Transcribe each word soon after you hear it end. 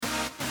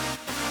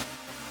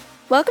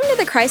Welcome to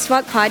the Christ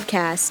Walk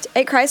podcast.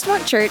 At Christ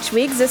Walk Church,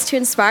 we exist to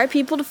inspire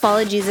people to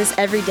follow Jesus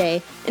every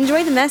day.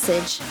 Enjoy the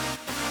message.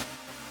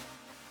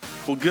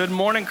 Well, good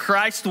morning,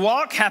 Christ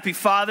Walk. Happy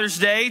Father's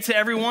Day to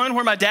everyone.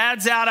 Where my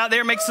dad's out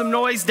there, make some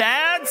noise,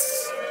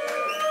 dads.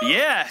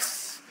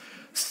 Yes.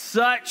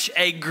 Such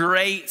a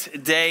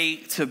great day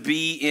to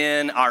be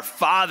in our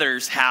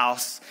Father's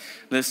house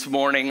this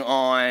morning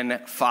on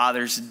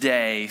Father's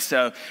Day.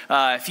 So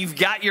if you've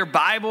got your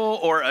Bible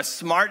or a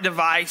smart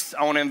device,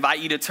 I want to invite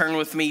you to turn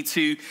with me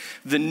to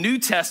the New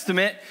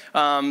Testament.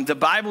 The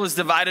Bible is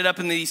divided up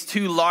in these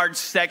two large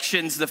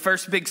sections. The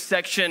first big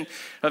section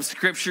of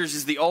scriptures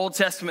is the Old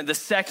Testament. The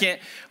second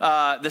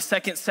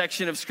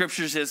section of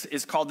scriptures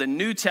is called the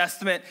New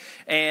Testament.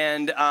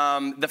 And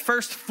the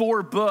first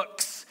four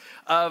books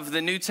of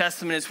the New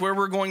Testament is where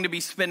we're going to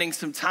be spending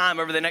some time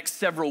over the next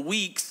several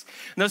weeks.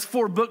 And those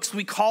four books,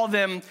 we call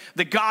them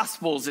the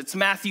Gospels. It's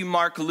Matthew,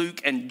 Mark,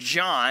 Luke, and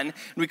John.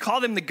 And we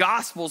call them the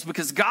Gospels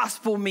because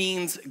gospel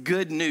means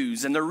good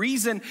news. And the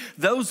reason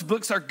those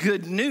books are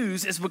good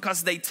news is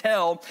because they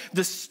tell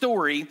the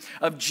story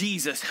of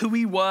Jesus, who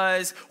he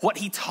was, what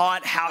he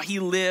taught, how he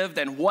lived,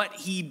 and what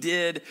he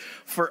did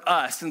for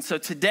us. And so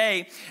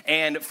today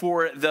and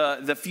for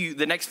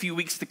the next few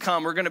weeks to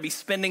come, we're going to be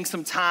spending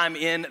some time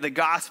in the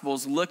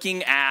Gospels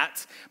looking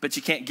at, but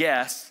you can't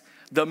guess,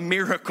 the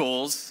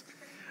miracles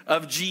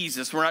of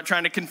Jesus. We're not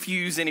trying to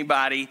confuse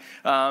anybody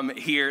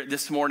here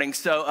this morning.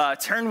 So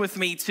turn with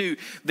me to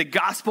the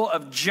Gospel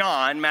of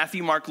John,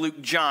 Matthew, Mark,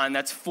 Luke, John.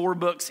 That's four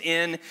books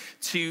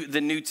into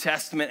the New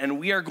Testament. And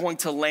we are going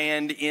to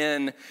land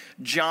in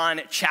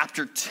John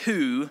chapter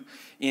 2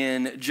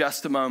 in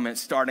just a moment,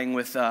 starting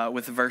with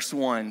verse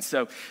 1.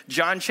 So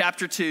John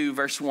chapter 2,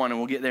 verse 1, and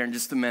we'll get there in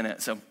just a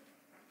minute. So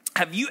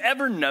have you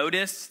ever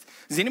noticed,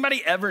 has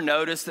anybody ever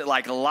noticed that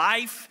like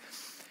life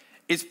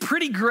is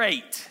pretty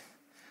great?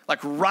 Like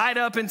right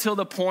up until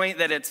the point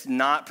that it's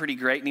not pretty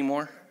great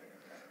anymore?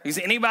 Has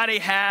anybody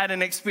had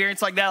an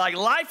experience like that? Like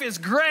life is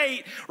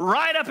great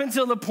right up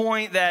until the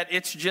point that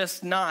it's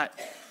just not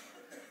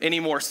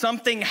anymore.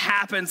 Something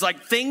happens,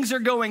 like things are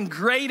going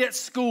great at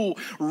school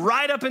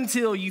right up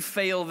until you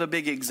fail the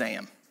big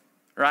exam,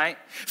 right?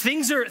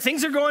 Things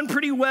are going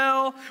pretty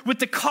well with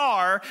the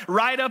car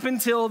right up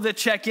until the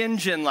check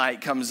engine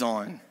light comes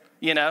on.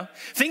 You know,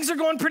 things are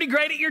going pretty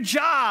great at your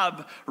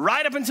job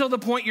right up until the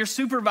point your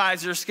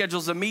supervisor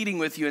schedules a meeting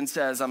with you and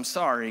says, I'm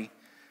sorry,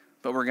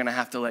 but we're going to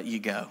have to let you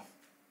go.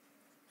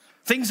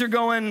 Things are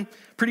going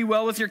pretty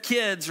well with your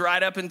kids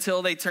right up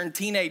until they turn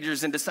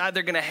teenagers and decide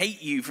they're going to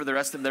hate you for the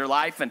rest of their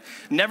life and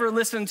never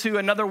listen to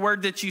another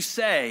word that you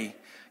say.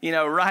 You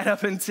know, right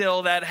up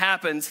until that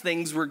happens,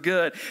 things were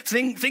good.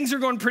 Things are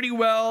going pretty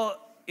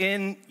well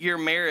in your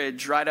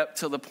marriage right up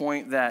till the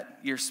point that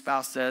your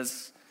spouse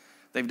says,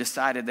 they've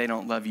decided they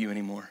don't love you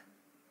anymore.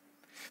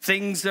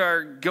 Things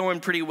are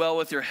going pretty well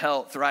with your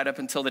health right up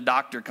until the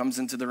doctor comes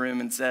into the room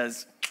and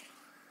says,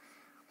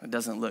 it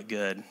doesn't look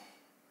good.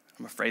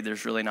 I'm afraid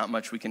there's really not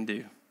much we can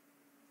do.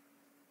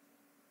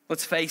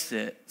 Let's face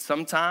it,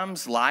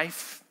 sometimes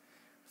life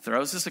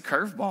throws us a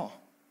curveball.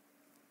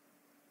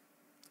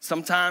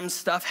 Sometimes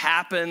stuff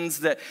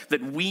happens that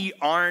we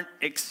aren't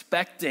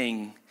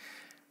expecting,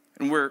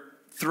 and we're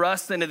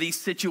thrust into these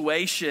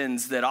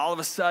situations that all of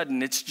a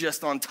sudden it's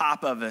just on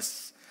top of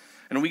us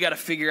and we got to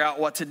figure out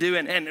what to do.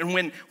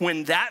 And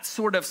when that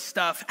sort of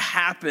stuff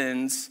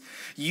happens,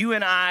 you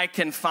and I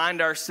can find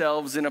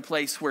ourselves in a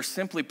place where,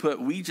 simply put,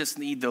 we just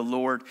need the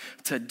Lord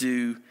to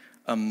do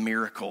a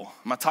miracle.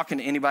 Am I talking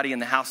to anybody in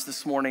the house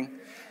this morning?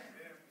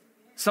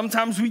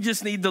 Sometimes we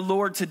just need the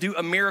Lord to do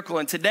a miracle.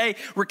 And today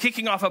we're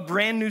kicking off a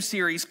brand new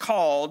series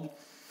called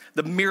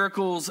The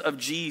Miracles of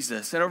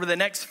Jesus. And over the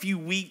next few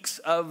weeks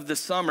of the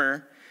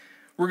summer,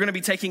 we're going to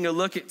be taking a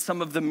look at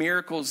some of the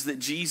miracles that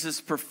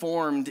Jesus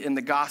performed in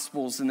the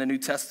Gospels in the New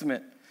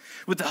Testament,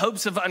 with the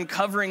hopes of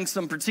uncovering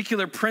some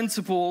particular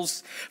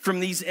principles from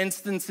these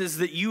instances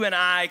that you and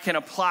I can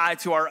apply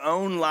to our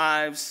own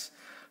lives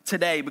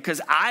today.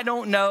 Because I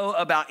don't know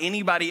about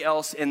anybody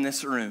else in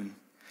this room,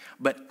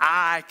 but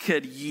I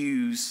could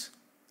use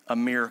a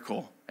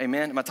miracle.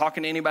 Amen? Am I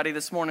talking to anybody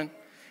this morning?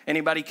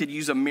 Anybody could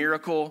use a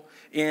miracle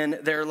in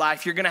their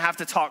life? You're going to have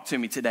to talk to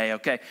me today,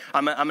 okay?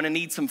 I'm going to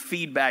need some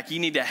feedback. You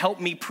need to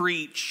help me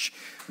preach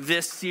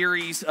this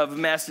series of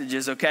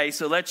messages, okay?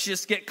 So let's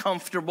just get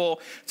comfortable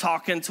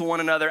talking to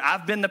one another.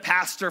 I've been the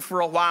pastor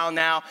for a while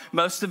now.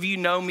 Most of you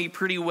know me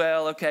pretty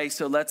well, okay?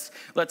 So let's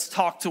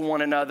talk to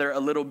one another a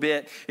little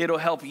bit. It'll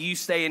help you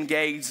stay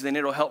engaged, and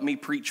it'll help me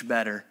preach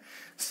better.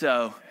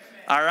 So,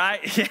 all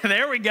right, yeah,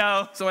 there we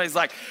go. Somebody's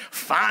like,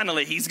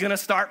 finally, he's going to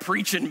start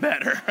preaching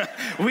better.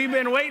 We've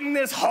been waiting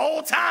this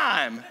whole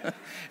time.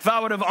 If I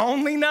would have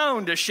only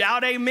known to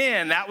shout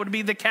amen, that would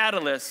be the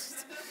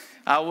catalyst.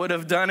 I would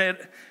have done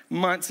it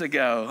months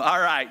ago. All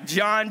right,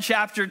 John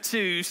chapter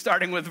 2,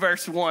 starting with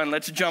verse 1.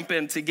 Let's jump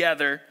in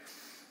together.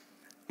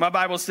 My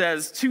Bible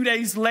says, 2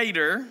 days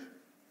later,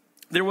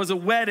 there was a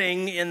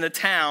wedding in the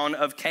town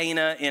of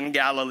Cana in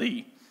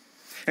Galilee.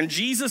 And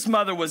Jesus'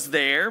 mother was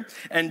there,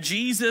 and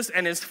Jesus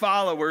and his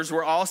followers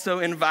were also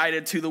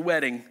invited to the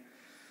wedding.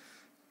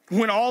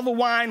 When all the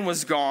wine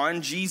was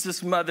gone,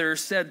 Jesus' mother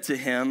said to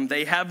him,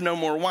 "They have no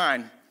more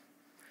wine."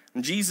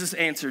 And Jesus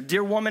answered,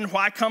 "Dear woman,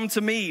 why come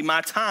to me? My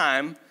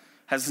time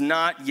has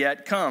not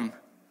yet come."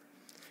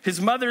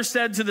 His mother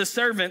said to the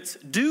servants,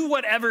 "Do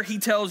whatever he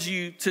tells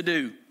you to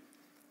do."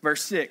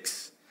 Verse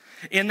 6.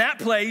 In that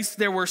place,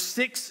 there were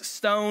 6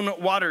 stone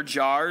water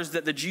jars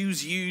that the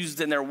Jews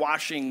used in their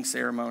washing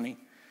ceremony.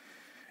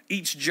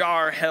 Each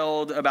jar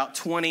held about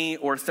 20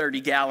 or 30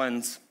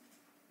 gallons.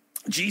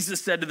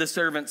 Jesus said to the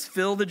servants,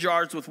 "Fill the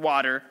jars with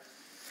water."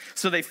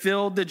 So they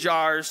filled the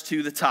jars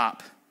to the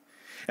top.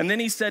 And then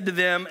he said to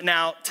them,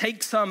 "Now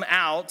take some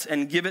out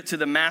and give it to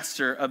the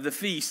master of the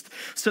feast."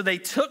 So they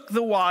took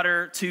the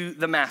water to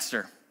the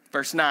master.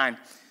 Verse 9.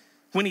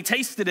 When he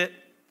tasted it,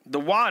 the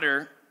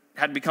water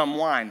had become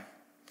wine.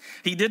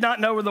 He did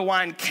not know where the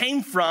wine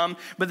came from,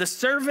 but the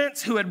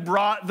servants who had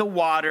brought the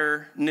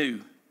water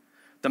knew.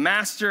 The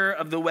master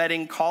of the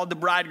wedding called the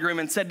bridegroom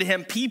and said to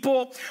him,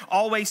 "People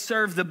always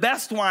serve the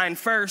best wine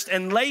first,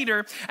 and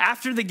later,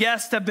 after the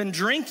guests have been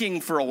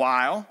drinking for a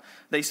while,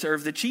 they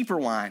serve the cheaper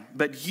wine.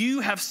 But you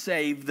have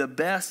saved the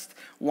best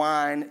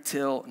wine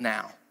till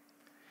now."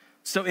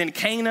 So in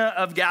Cana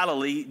of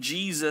Galilee,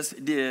 Jesus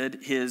did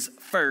his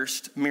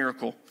first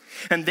miracle.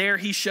 And there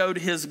he showed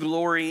his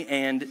glory,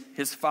 and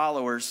his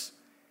followers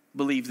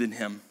believed in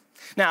him.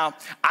 Now,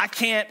 I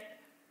can't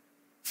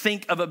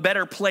think of a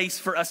better place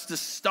for us to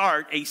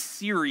start a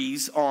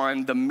series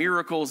on the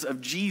miracles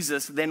of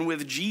Jesus than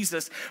with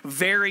Jesus'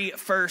 very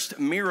first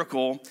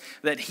miracle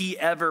that he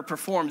ever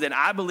performed. And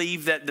I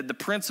believe that the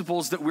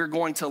principles that we're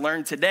going to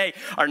learn today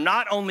are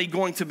not only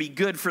going to be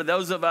good for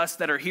those of us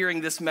that are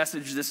hearing this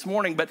message this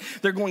morning, but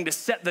they're going to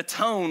set the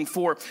tone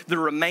for the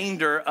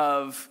remainder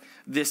of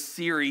this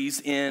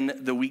series in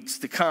the weeks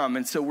to come.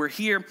 And so we're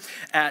here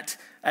at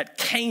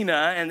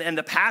Cana, and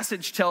the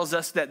passage tells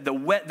us that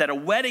that a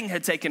wedding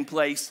had taken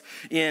place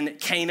in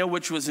Cana,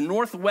 which was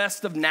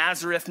northwest of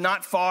Nazareth,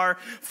 not far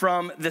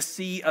from the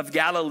Sea of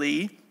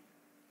Galilee.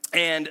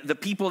 And the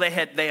people, they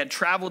had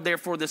traveled there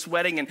for this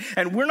wedding,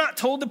 and we're not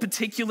told the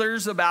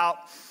particulars about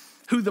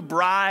who the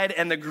bride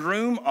and the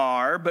groom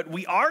are, but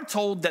we are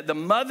told that the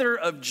mother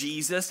of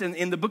Jesus,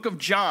 in the book of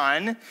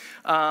John,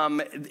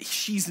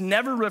 she's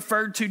never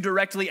referred to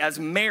directly as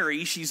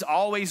Mary. She's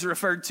always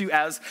referred to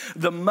as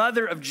the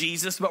mother of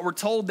Jesus, but we're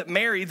told that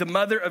Mary, the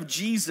mother of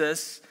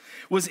Jesus,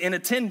 was in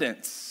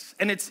attendance.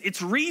 And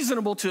it's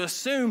reasonable to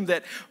assume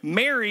that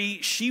Mary,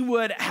 she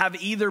would have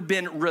either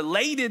been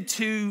related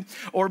to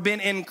or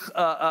been in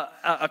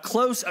a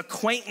close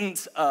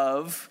acquaintance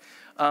of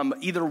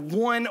either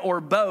one or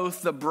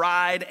both the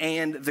bride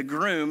and the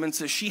groom. And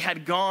so she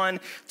had gone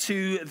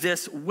to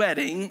this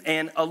wedding,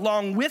 and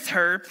along with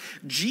her,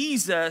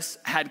 Jesus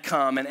had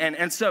come.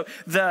 And so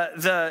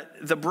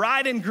the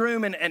bride and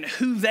groom and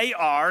who they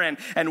are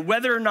and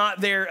whether or not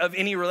they're of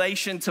any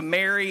relation to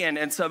Mary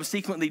and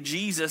subsequently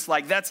Jesus,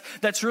 like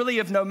that's really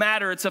of no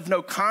matter. It's of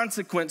no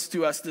consequence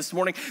to us this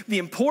morning. The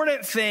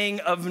important thing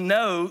of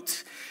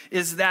note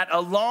is that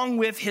along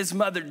with his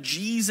mother,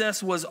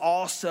 Jesus was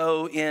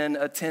also in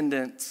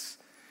attendance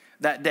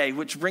that day,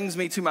 which brings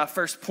me to my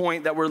first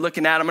point that we're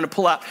looking at. I'm going to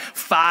pull out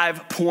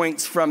 5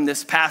 points from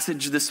this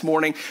passage this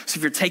morning. So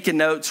if you're taking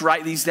notes,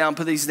 write these down,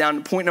 put these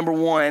down. Point number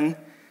 1,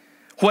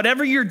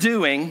 whatever you're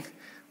doing,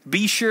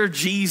 be sure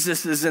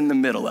Jesus is in the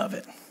middle of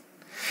it.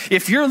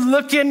 If you're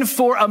looking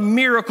for a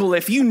miracle,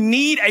 if you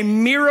need a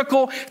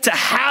miracle to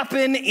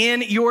happen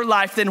in your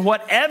life, then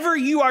whatever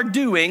you are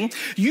doing,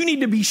 you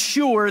need to be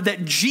sure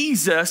that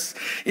Jesus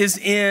is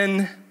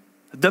in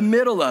the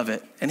middle of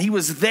it. And he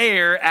was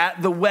there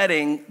at the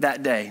wedding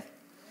that day.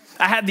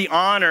 I had the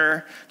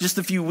honor just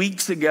a few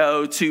weeks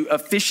ago to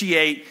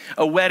officiate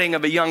a wedding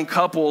of a young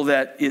couple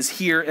that is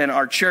here in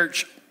our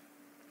church.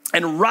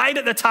 And right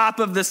at the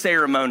top of the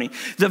ceremony,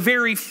 the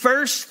very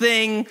first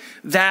thing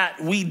that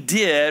we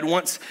did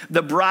once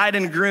the bride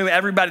and groom,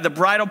 the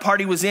bridal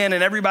party was in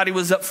and everybody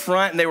was up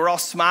front and they were all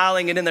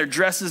smiling and in their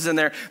dresses and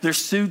their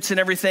suits and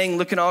everything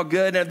looking all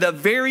good. And the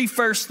very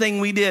first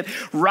thing we did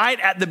right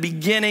at the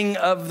beginning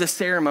of the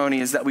ceremony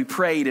is that we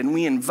prayed and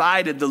we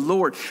invited the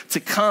Lord to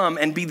come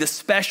and be the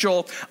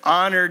special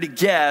honored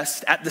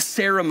guest at the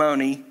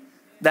ceremony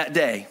that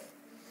day.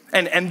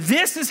 And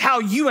this is how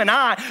you and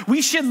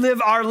we should live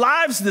our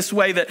lives this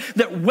way, that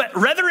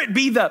whether it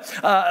be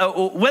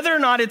whether or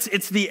not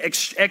it's the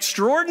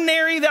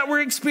extraordinary that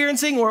we're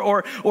experiencing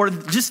or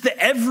just the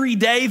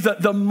everyday,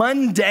 the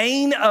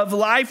mundane of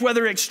life,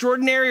 whether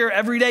extraordinary or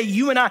everyday,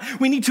 you and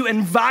we need to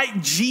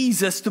invite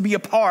Jesus to be a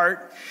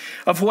part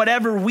of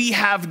whatever we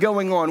have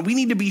going on. We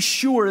need to be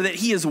sure that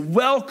he is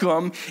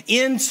welcome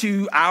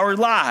into our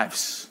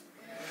lives.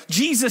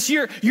 Jesus,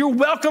 you're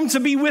welcome to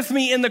be with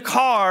me in the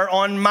car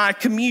on my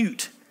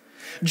commute.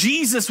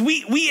 Jesus,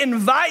 we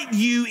invite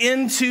you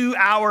into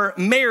our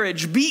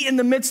marriage. Be in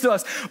the midst of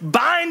us.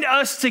 Bind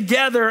us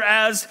together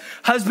as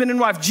husband and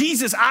wife.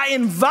 Jesus, I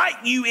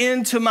invite you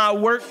into my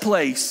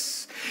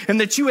workplace, and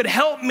that you would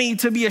help me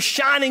to be a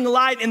shining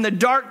light in the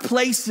dark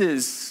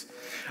places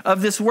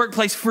of this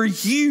workplace for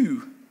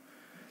you.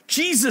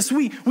 Jesus,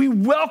 we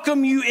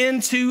welcome you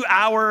into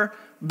our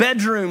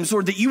bedrooms,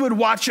 Lord, that you would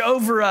watch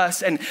over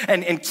us and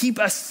keep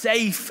us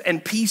safe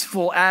and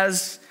peaceful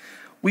as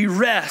we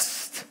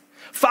rest.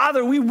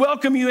 Father, we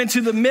welcome you into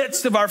the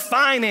midst of our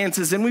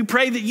finances, and we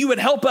pray that you would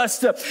help us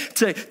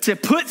to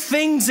put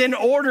things in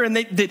order, and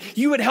that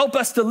you would help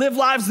us to live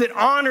lives that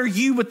honor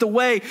you with the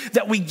way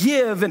that we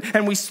give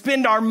and we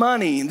spend our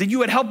money, that you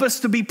would help us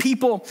to be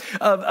people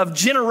of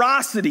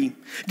generosity.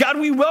 God,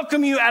 we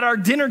welcome you at our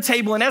dinner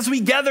table, and as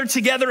we gather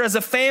together as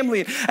a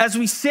family, as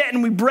we sit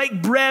and we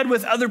break bread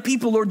with other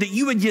people, Lord, that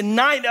you would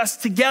unite us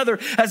together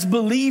as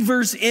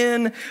believers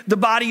in the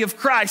body of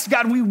Christ.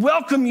 God, we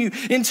welcome you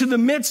into the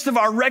midst of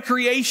our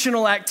recreational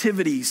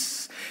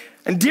activities.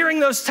 And during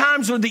those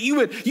times, Lord, that you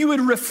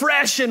would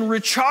refresh and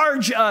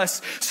recharge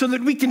us so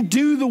that we can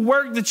do the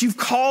work that you've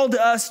called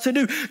us to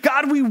do.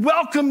 God, we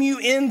welcome you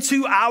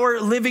into our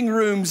living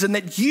rooms, and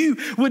that you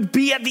would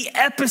be at the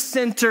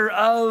epicenter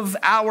of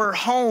our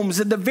homes,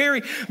 at the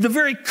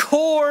very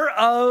core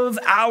of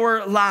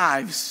our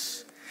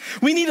lives.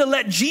 We need to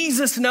let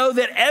Jesus know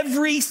that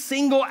every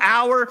single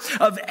hour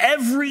of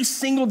every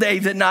single day,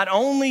 that not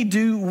only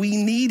do we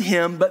need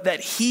him, but that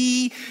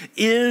he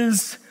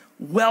is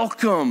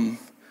welcome.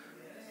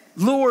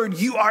 Lord,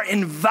 you are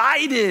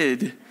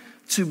invited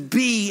to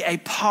be a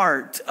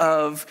part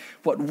of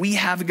what we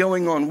have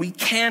going on. We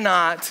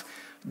cannot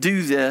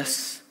do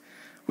this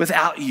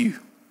without you.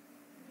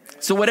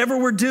 So whatever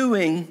we're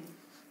doing,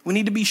 we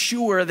need to be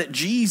sure that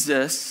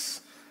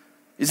Jesus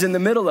is in the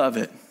middle of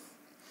it.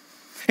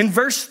 In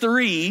verse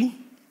 3,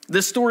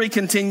 the story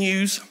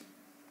continues,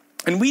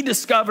 and we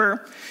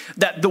discover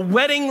that the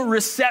wedding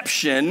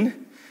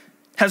reception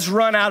has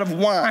run out of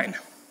wine.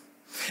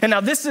 And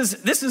now this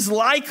is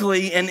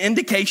likely an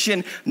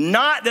indication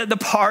not that the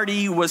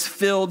party was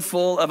filled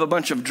full of a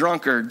bunch of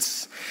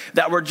drunkards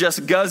that were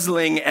just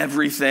guzzling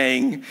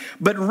everything,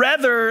 but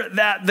rather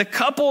that the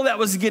couple that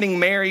was getting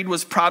married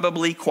was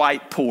probably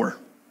quite poor.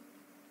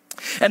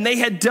 And they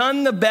had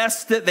done the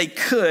best that they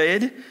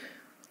could,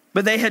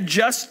 but they had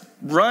just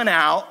run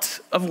out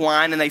of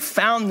wine, and they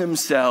found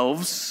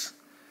themselves,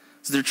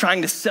 so they're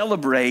trying to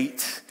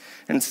celebrate,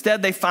 and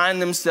instead they find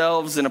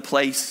themselves in a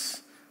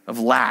place of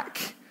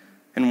lack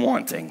and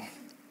wanting.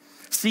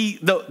 See,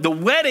 the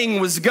wedding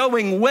was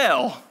going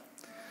well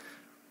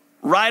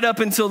right up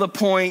until the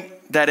point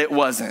that it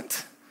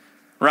wasn't,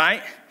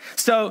 right?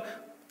 So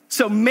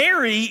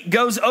Mary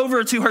goes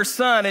over to her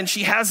son, and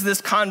she has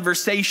this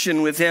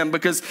conversation with him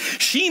because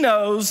she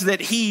knows that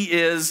he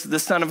is the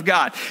Son of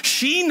God.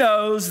 She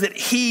knows that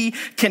he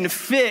can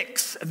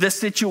fix the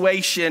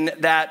situation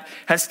that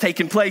has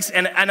taken place.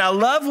 And I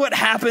love what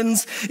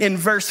happens in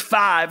verse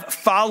 5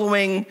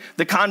 following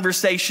the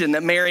conversation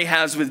that Mary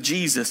has with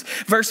Jesus.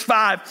 Verse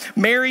 5,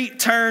 Mary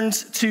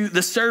turns to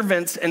the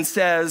servants and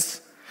says,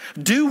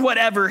 "Do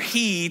whatever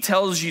he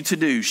tells you to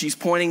do." She's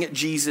pointing at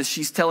Jesus.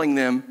 She's telling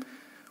them,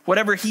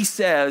 whatever he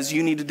says,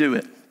 you need to do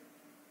it.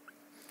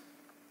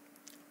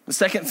 The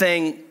second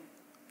thing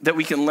that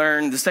we can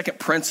learn, the second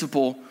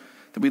principle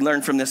that we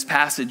learn from this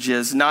passage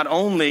is not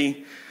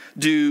only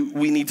do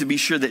we need to be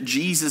sure that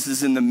Jesus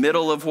is in the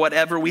middle of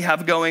whatever we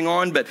have going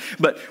on, but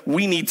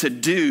we need to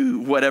do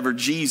whatever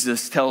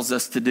Jesus tells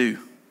us to do.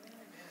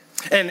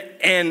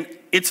 And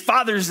it's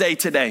Father's Day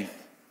today.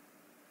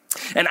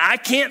 And I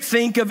can't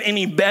think of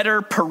any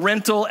better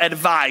parental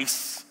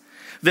advice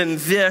than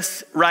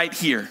this right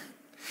here.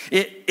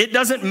 It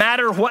doesn't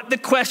matter what the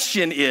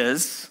question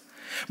is,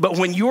 but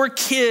when your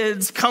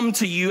kids come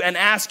to you and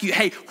ask you,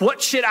 hey,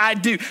 what should I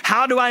do?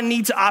 How do I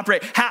need to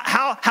operate?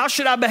 How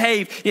should I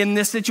behave in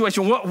this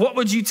situation? What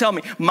would you tell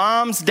me?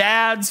 Moms,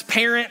 dads,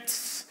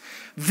 parents?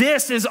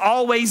 This is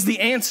always the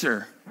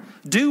answer.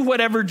 Do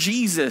whatever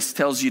Jesus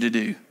tells you to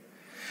do.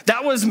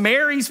 That was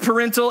Mary's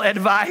parental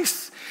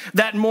advice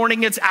that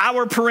morning. It's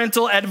our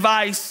parental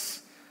advice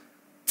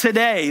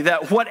today,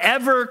 that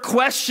whatever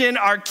question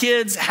our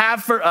kids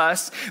have for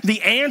us,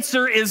 the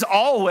answer is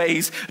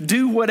always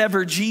do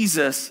whatever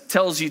Jesus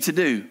tells you to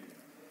do.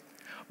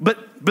 But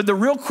the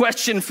real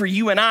question for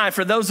you and I,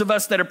 for those of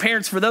us that are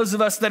parents, for those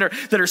of us that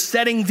are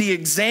setting the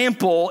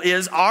example,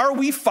 is, are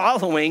we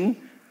following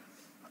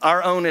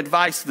our own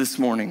advice this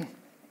morning?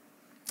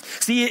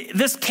 See,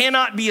 this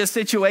cannot be a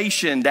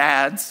situation,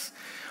 dads,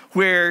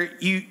 where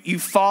you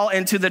fall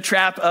into the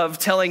trap of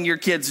telling your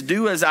kids,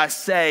 do as I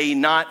say,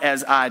 not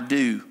as I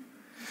do.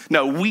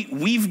 No,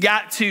 we've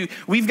got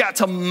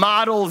to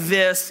model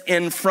this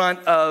in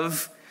front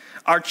of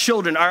our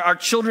children. Our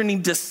children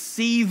need to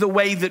see the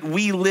way that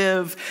we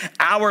live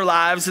our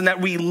lives, and that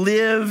we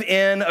live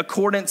in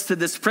accordance to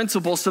this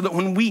principle, so that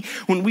when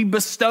we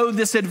bestow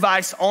this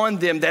advice on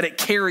them, that it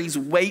carries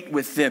weight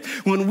with them.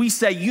 When we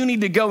say you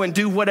need to go and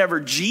do whatever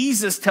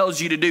Jesus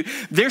tells you to do,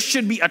 there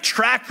should be a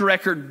track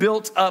record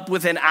built up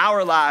within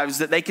our lives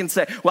that they can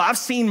say, well, I've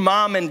seen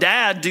mom and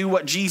dad do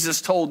what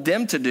Jesus told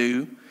them to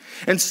do.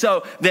 And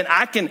so then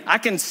I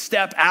can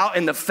step out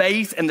in the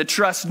faith and the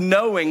trust,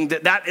 knowing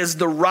that that is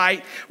the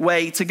right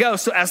way to go.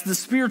 So as the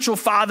spiritual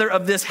father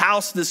of this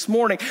house this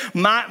morning,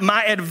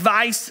 my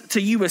advice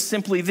to you is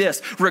simply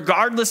this: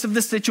 regardless of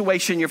the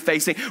situation you're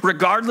facing,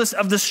 regardless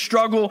of the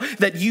struggle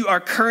that you are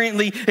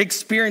currently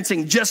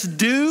experiencing, just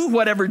do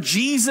whatever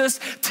Jesus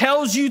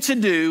tells you to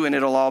do and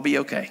it'll all be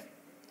okay.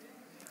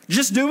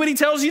 Just do what he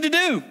tells you to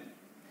do.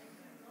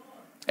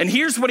 And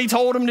here's what he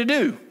told him to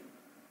do.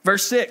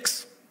 Verse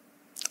 6.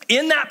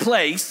 In that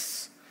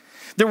place,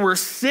 there were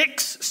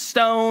 6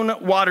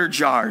 stone water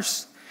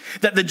jars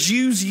that the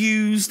Jews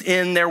used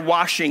in their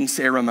washing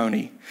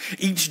ceremony.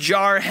 Each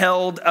jar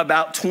held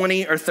about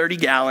 20 or 30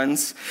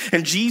 gallons.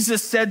 And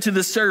Jesus said to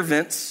the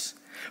servants,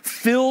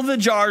 fill the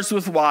jars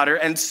with water.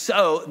 And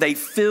so they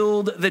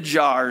filled the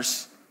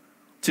jars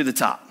to the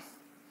top.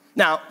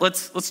 Now,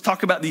 let's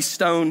talk about these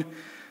stone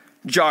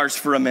jars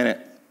for a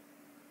minute.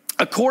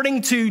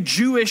 According to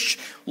Jewish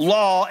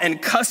law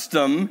and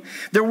custom,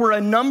 there were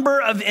a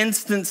number of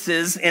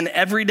instances in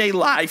everyday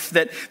life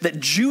that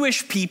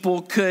Jewish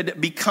people could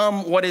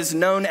become what is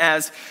known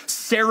as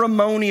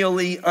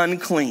ceremonially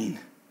unclean.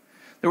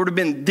 There would have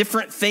been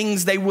different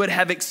things they would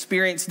have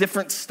experienced,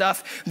 different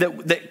stuff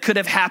that could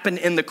have happened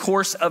in the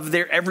course of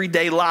their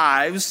everyday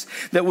lives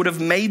that would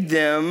have made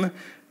them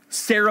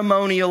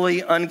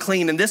ceremonially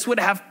unclean. And this would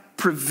have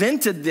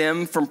prevented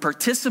them from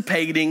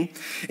participating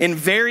in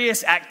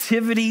various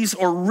activities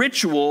or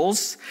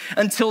rituals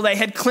until they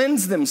had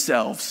cleansed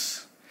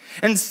themselves.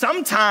 And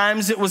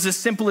sometimes it was as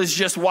simple as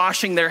just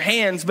washing their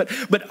hands, but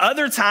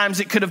other times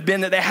it could have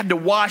been that they had to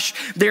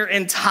wash their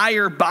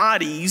entire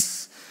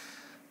bodies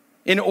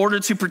in order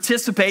to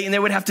participate, and they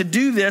would have to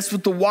do this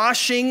with the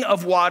washing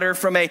of water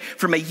from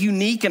a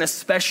unique and a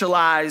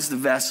specialized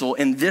vessel,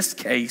 in this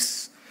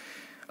case,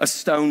 a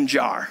stone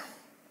jar.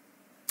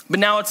 But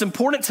now it's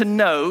important to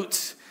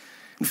note,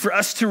 and for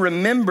us to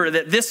remember,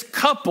 that this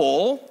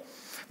couple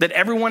that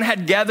everyone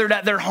had gathered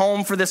at their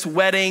home for this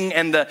wedding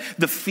and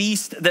the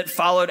feast that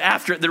followed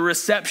after it, the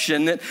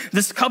reception, that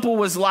this couple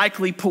was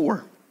likely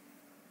poor.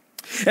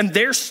 And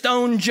their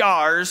stone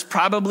jars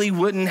probably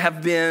wouldn't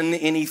have been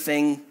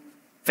anything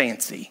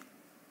fancy.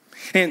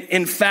 And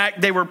in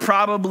fact, they were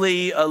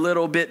probably a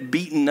little bit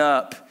beaten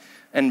up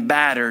and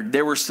battered.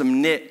 There were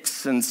some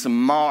nicks and some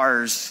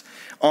mars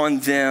on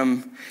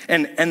them.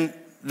 And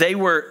they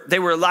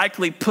were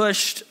likely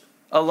pushed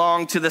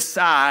along to the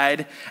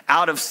side,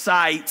 out of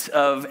sight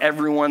of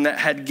everyone that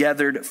had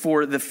gathered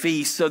for the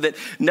feast, so that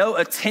no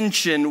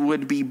attention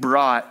would be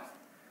brought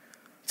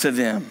to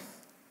them.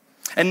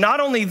 And not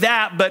only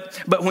that,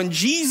 but when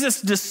Jesus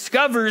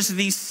discovers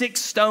these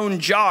 6 stone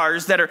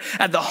jars that are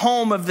at the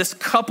home of this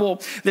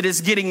couple that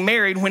is getting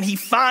married, when he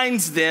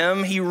finds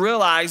them, he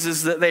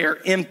realizes that they are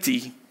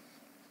empty.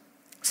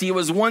 See, it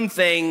was one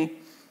thing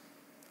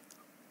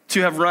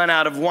to have run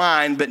out of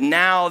wine, but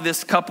now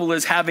this couple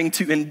is having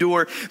to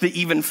endure the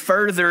even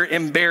further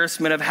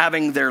embarrassment of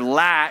having their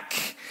lack,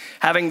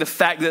 having the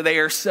fact that they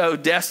are so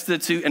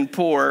destitute and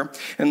poor,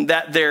 and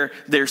that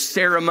their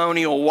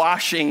ceremonial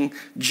washing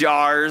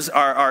jars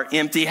are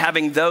empty,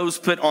 having those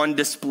put on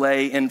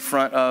display in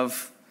front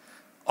of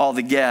all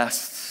the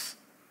guests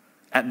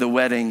at the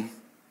wedding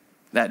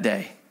that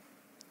day.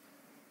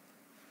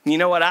 You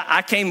know what?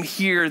 I came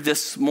here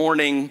this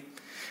morning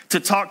to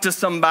talk to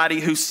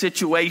somebody whose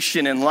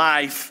situation in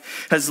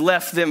life has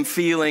left them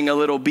feeling a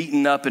little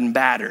beaten up and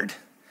battered.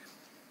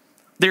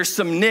 There's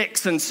some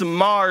nicks and some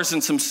mars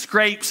and some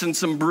scrapes and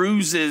some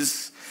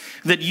bruises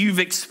that you've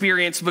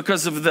experienced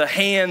because of the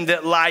hand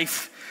that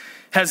life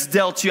has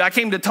dealt you. I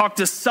came to talk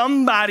to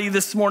somebody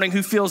this morning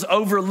who feels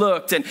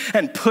overlooked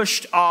and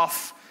pushed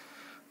off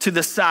to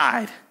the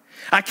side.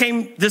 I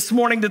came this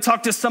morning to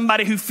talk to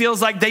somebody who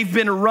feels like they've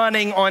been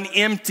running on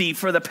empty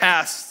for the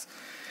past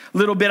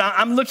little bit.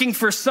 I'm looking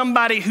for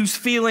somebody who's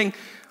feeling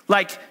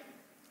like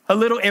a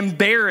little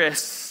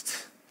embarrassed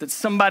that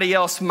somebody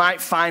else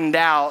might find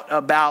out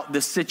about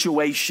the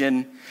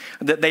situation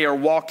that they are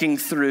walking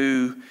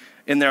through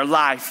in their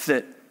life,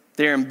 that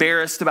they're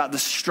embarrassed about the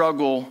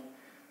struggle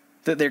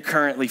that they're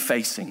currently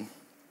facing.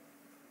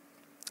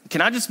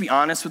 Can I just be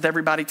honest with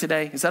everybody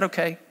today? Is that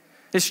okay?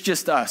 It's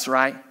just us,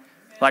 right?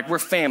 Like, we're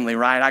family,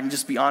 right? I can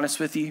just be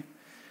honest with you.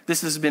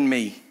 This has been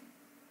me.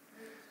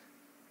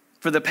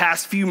 For the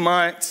past few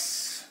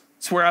months,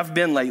 it's where I've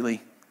been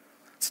lately.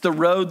 It's the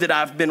road that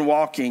I've been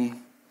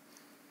walking.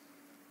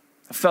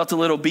 I felt a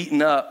little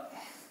beaten up,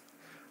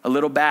 a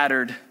little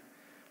battered,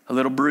 a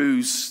little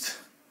bruised.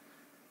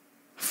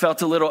 I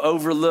felt a little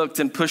overlooked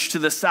and pushed to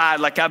the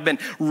side, like I've been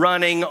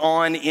running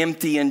on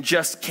empty and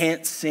just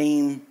can't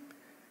seem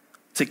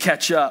to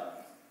catch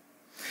up.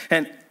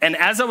 And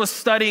as I was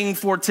studying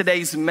for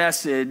today's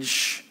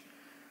message,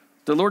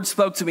 the Lord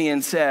spoke to me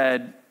and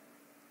said,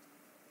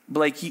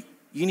 Blake,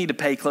 you need to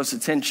pay close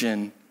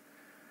attention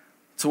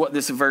to what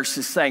this verse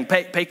is saying.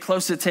 Pay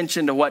close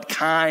attention to what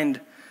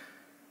kind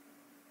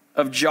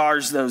of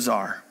jars those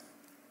are.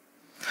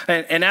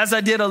 And as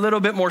I did a little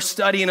bit more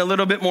study and a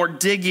little bit more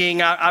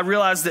digging, I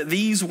realized that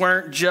these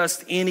weren't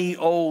just any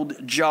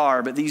old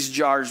jar, but these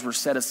jars were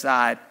set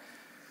aside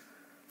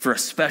for a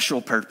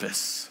special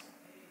purpose.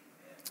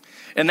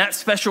 And that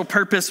special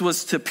purpose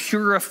was to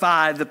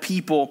purify the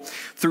people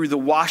through the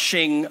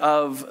washing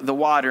of the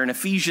water. And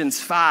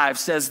Ephesians 5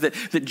 says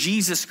that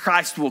Jesus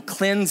Christ will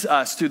cleanse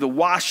us through the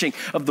washing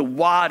of the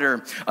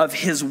water of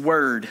his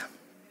word.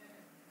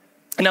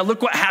 And now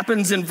look what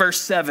happens in verse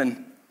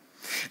 7.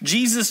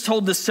 Jesus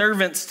told the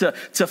servants to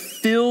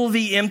fill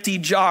the empty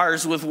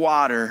jars with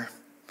water.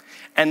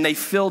 And they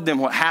filled them,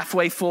 what,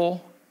 halfway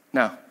full?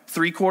 No.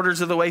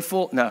 3/4 of the way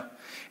full? No.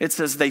 It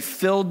says they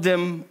filled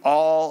them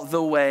all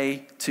the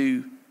way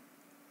to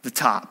the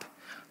top,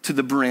 to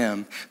the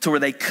brim, to where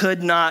they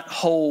could not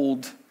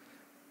hold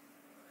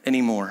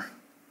anymore.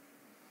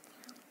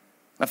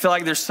 I feel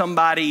like there's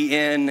somebody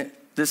in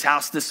this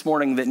house this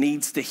morning that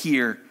needs to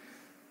hear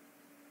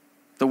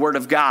the word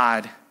of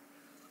God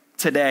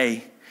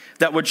today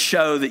that would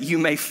show that you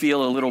may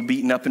feel a little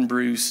beaten up and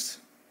bruised.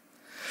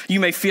 You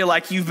may feel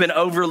like you've been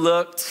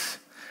overlooked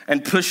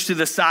and pushed to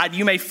the side.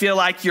 You may feel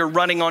like you're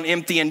running on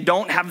empty and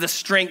don't have the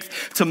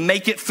strength to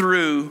make it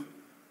through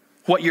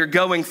what you're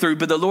going through,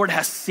 but the Lord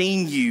has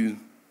seen you.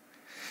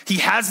 He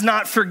has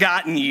not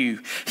forgotten you.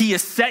 He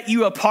has set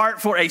you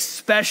apart for a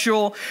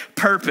special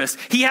purpose.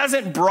 He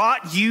hasn't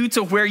brought you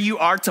to where you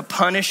are to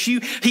punish you.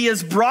 He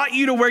has brought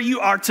you to where you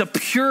are to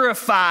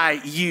purify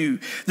you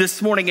this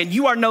morning. And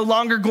you are no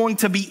longer going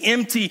to be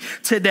empty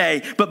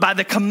today, but by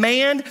the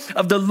command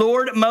of the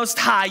Lord Most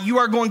High, you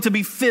are going to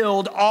be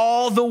filled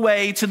all the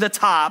way to the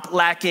top,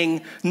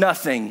 lacking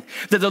nothing.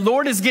 That the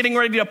Lord is getting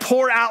ready to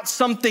pour out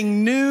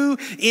something new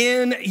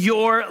in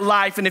your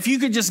life. And if you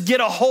could just get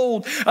a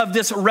hold of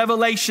this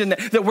revelation,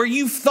 that where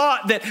you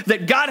thought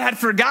that God had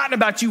forgotten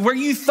about you, where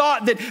you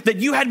thought that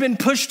you had been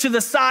pushed to the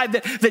side,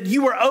 that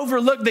you were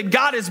overlooked, that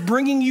God is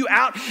bringing you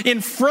out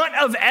in front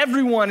of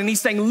everyone. And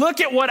he's saying,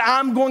 look at what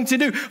I'm going to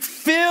do.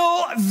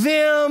 Fill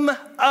them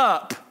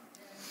up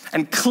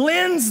and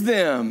cleanse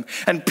them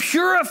and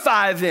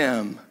purify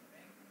them.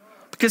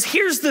 Because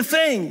here's the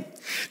thing.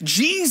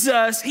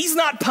 Jesus, he's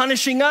not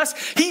punishing us.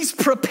 He's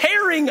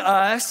preparing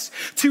us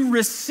to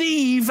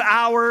receive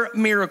our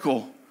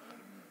miracle.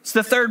 It's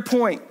the third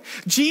point.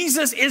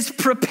 Jesus is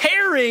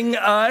preparing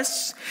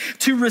us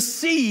to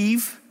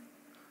receive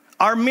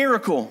our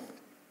miracle.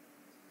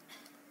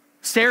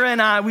 Sarah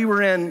and I, we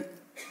were in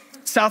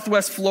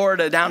Southwest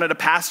Florida down at a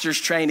pastor's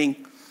training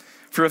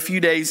for a few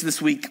days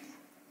this week.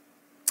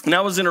 And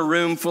I was in a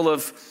room full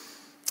of,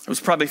 it was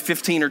probably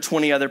 15 or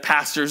 20 other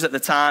pastors at the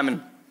time.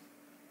 And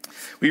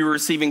we were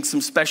receiving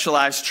some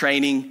specialized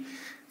training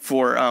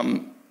for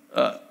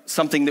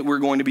something that we're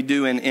going to be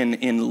doing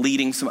in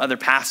leading some other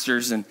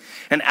pastors. And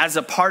as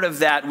a part of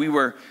that, we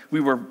were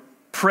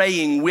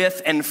praying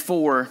with and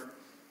for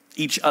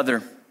each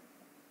other.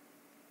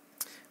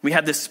 We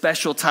had this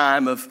special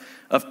time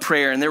of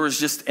prayer, and there was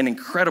just an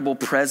incredible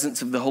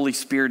presence of the Holy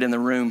Spirit in the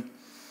room.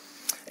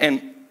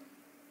 And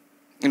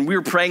we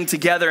were praying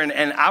together,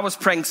 and I was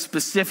praying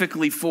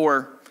specifically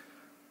for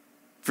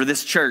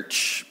this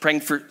church,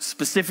 praying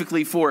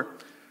specifically for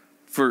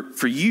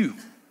you.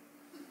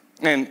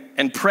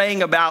 And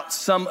praying about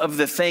some of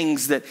the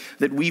things that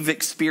we've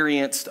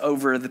experienced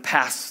over the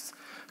past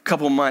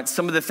couple months,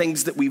 some of the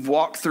things that we've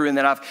walked through and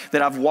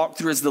that I've walked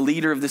through as the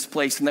leader of this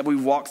place, and that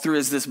we've walked through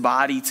as this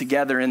body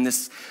together in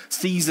this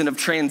season of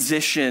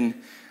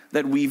transition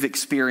that we've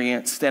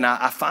experienced. And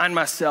I find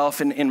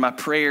myself in my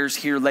prayers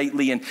here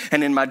lately and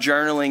in my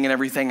journaling and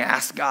everything, I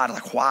ask God,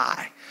 like,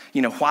 why?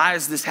 Why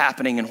is this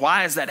happening? And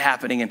why is that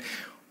happening? And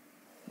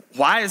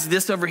why is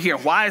this over here?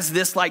 Why is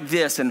this like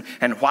this? And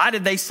why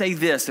did they say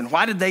this? And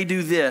why did they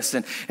do this?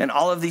 And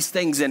all of these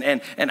things.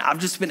 And I've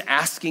just been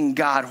asking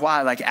God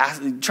why,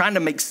 trying to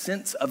make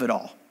sense of it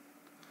all.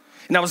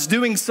 And I was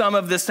doing some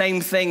of the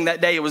same thing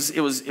that day. It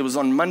was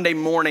on Monday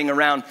morning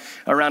around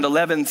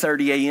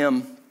 11:30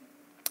 a.m.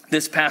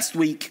 this past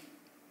week.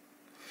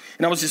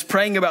 And I was just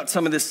praying about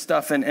some of this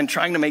stuff and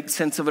trying to make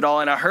sense of it all.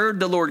 And I heard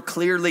the Lord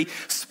clearly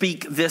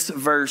speak this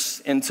verse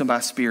into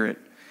my spirit.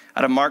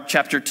 Out of Mark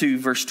chapter 2,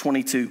 verse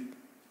 22.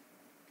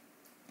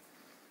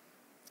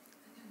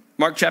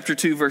 Mark chapter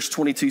 2, verse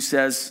 22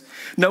 says,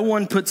 "No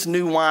one puts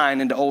new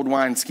wine into old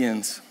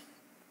wineskins.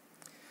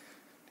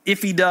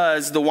 If he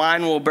does, the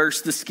wine will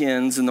burst the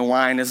skins and the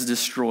wine is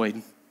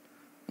destroyed.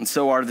 And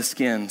so are the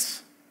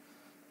skins.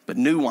 But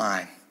new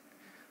wine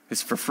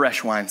is for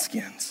fresh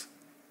wineskins."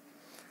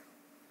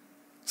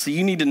 So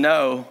you need to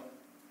know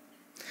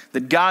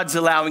that God's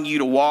allowing you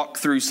to walk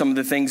through some of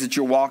the things that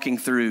you're walking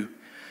through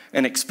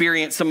and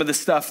experience some of the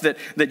stuff that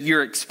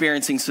you're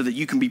experiencing so that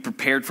you can be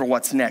prepared for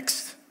what's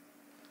next.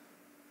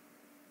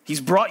 He's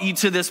brought you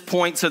to this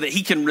point so that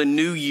he can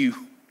renew you,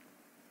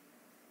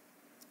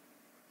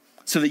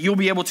 so that you'll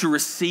be able to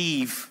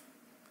receive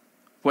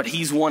what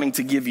he's wanting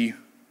to give you,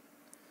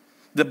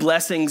 the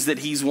blessings that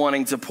he's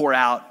wanting to pour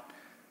out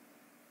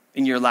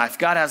in your life.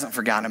 God hasn't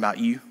forgotten about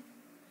you.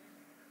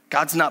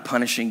 God's not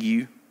punishing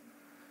you.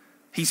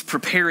 He's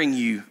preparing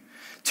you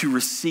to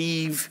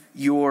receive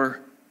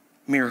your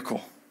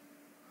miracle.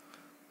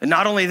 And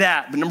not only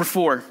that, but number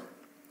 4,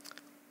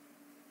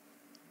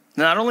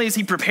 Not only is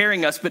he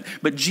preparing us,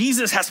 but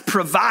Jesus has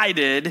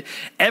provided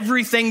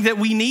everything that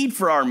we need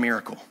for our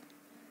miracle.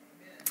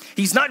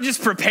 He's not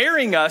just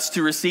preparing us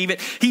to receive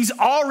it, he's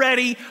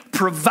already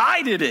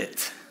provided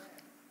it.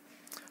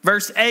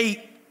 Verse 8,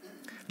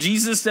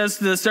 Jesus says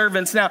to the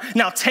servants,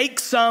 now take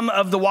some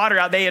of the water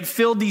out. They had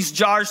filled these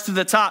jars to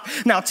the top.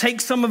 Now take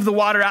some of the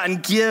water out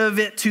and give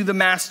it to the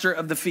master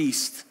of the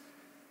feast.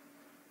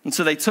 And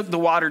so they took the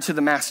water to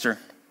the master.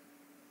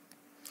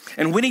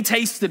 And when he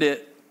tasted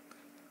it,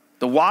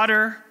 the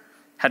water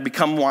had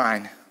become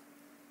wine.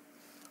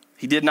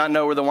 He did not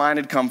know where the wine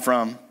had come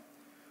from,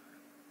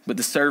 but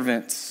the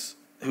servants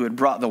who had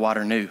brought the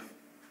water knew.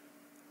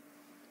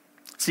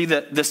 See,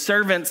 the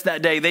servants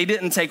that day, they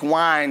didn't take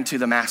wine to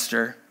the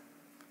master.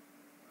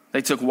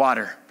 They took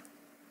water.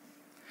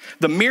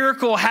 The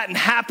miracle hadn't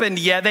happened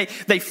yet.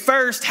 They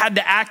first had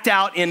to act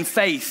out in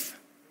faith.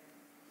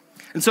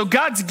 And so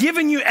God's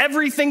given you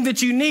everything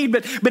that you need,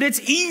 but it's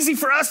easy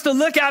for us to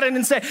look at it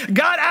and say,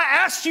 God,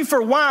 I asked you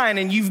for wine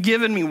and you've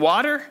given me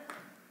water.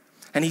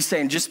 And he's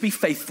saying, just be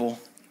faithful.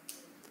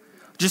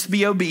 Just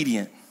be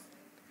obedient.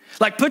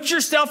 Like, put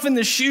yourself in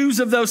the shoes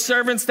of those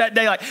servants that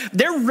day. Like,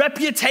 their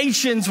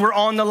reputations were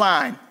on the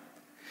line.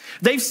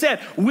 They've said,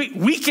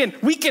 we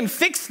can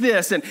fix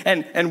this,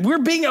 and we're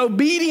being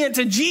obedient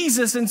to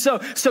Jesus. And so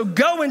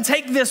go and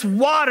take this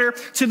water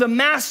to the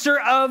master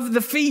of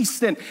the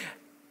feast. And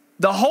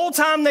the whole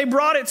time they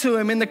brought it to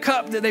him in the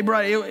cup that they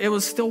brought, it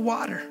was still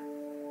water.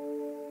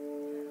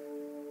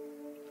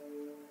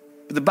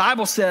 But the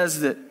Bible says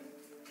that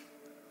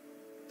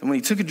when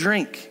he took a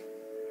drink,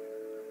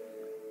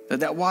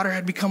 that water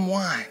had become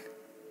wine.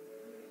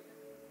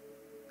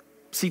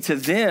 See, to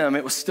them,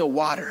 it was still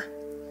water.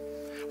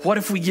 What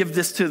if we give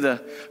this to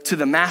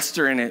the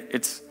master and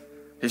it's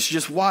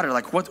just water?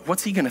 Like,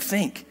 what's he gonna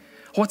think?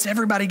 What's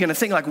everybody gonna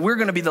think? Like, we're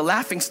gonna be the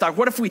laughing stock.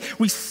 What if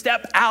we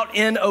step out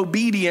in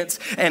obedience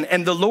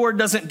and the Lord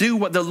doesn't do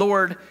what the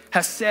Lord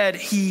has said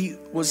he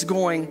was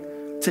going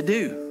to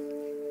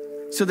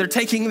do? So they're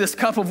taking this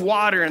cup of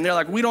water and they're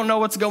like, we don't know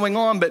what's going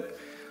on, but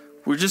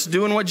we're just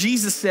doing what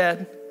Jesus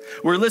said.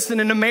 We're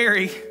listening to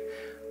Mary.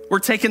 We're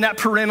taking that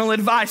parental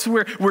advice.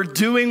 We're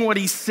doing what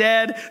he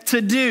said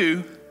to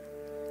do.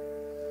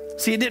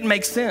 See, it didn't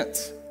make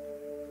sense.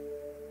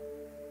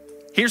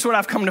 Here's what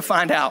I've come to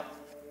find out.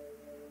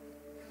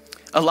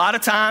 A lot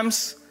of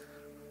times,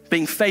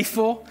 being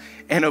faithful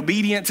and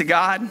obedient to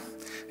God,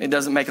 it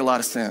doesn't make a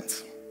lot of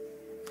sense,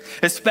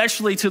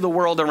 especially to the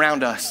world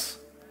around us.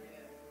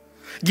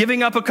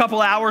 Giving up a couple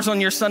hours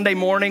on your Sunday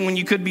morning when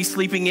you could be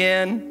sleeping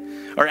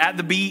in or at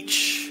the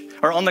beach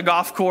or on the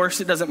golf course,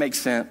 it doesn't make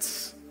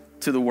sense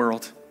to the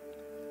world.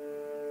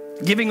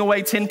 Giving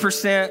away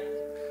 10%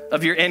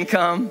 of your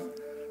income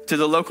to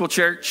the local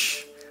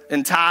church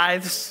in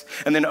tithes,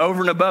 and then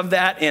over and above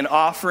that in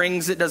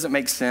offerings, it doesn't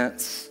make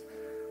sense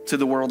to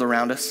the world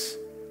around us.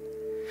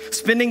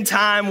 Spending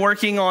time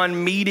working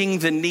on meeting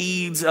the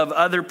needs of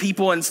other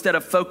people instead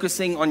of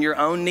focusing on your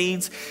own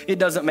needs, it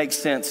doesn't make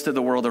sense to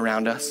the world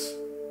around us.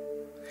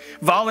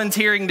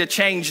 Volunteering to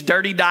change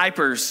dirty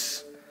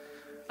diapers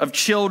of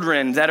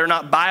children that are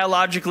not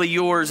biologically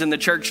yours in the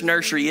church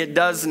nursery, it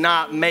does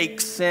not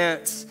make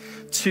sense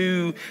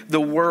to the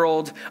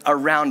world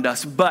around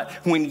us. But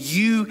when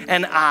you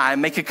and I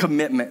make a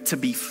commitment to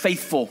be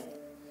faithful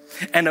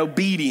and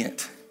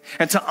obedient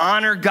and to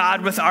honor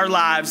God with our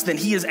lives, then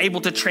he is able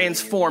to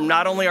transform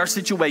not only our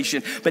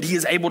situation, but he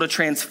is able to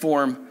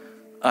transform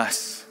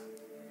us.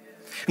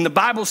 And the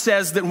Bible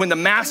says that when the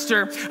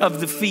master of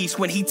the feast,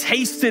 when he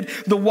tasted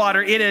the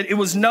water, it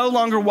was no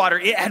longer water,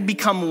 it had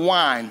become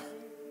wine.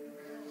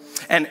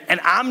 And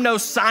I'm no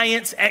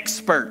science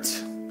expert,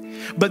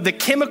 but the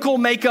chemical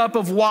makeup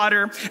of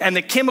water and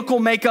the chemical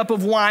makeup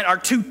of wine are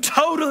two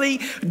totally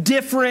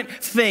different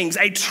things.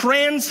 A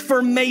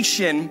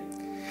transformation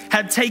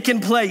had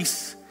taken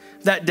place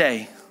that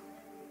day.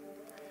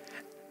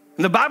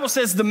 And the Bible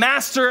says the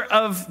master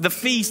of the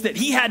feast, that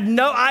he had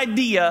no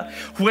idea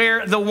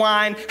where the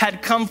wine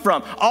had come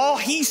from. All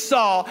he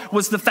saw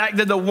was the fact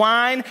that the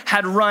wine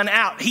had run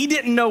out. He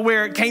didn't know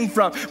where it came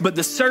from, but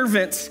the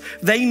servants,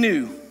 they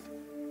knew.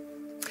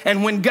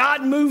 And when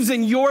God moves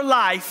in your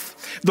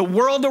life, the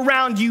world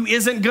around you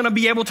isn't gonna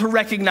be able to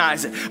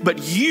recognize it,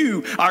 but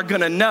you are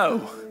gonna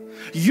know.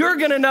 You're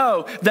gonna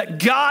know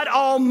that God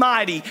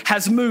Almighty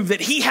has moved,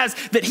 that He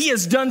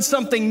has done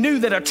something new,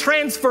 that a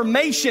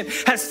transformation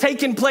has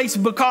taken place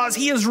because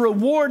He has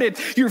rewarded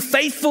your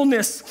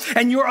faithfulness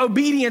and your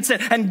obedience,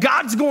 and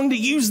God's going to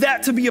use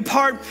that to be a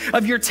part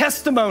of your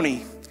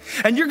testimony.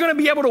 And you're gonna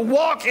be able to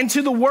walk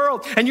into the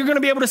world and you're gonna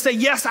be able to say,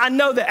 yes, I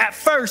know that at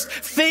first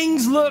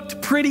things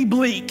looked pretty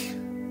bleak.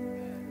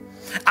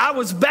 I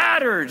was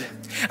battered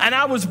and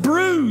I was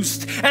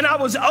bruised and I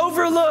was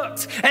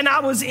overlooked and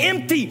I was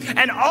empty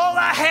and all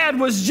I had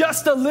was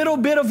just a little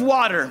bit of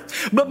water.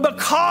 But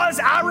because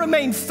I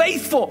remained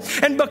faithful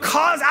and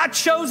because I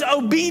chose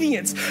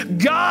obedience,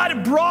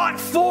 God brought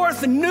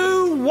forth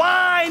new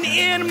wine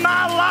in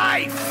my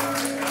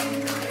life.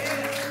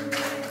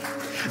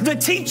 The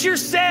teacher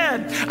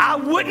said I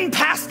wouldn't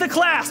pass the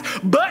class,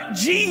 but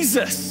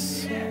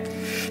Jesus,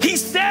 He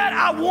said,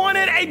 I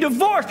wanted a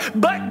divorce,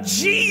 but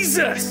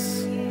Jesus.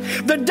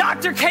 The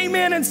doctor came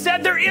in and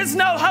said, there is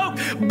no hope,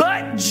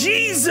 but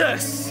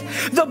Jesus.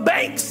 The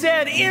bank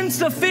said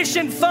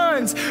insufficient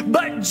funds,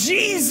 but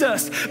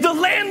Jesus. The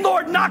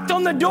landlord knocked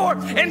on the door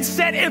and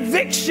said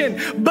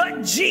eviction,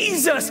 but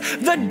Jesus.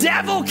 The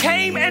devil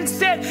came and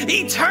said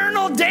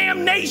eternal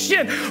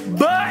damnation,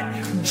 but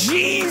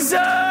Jesus.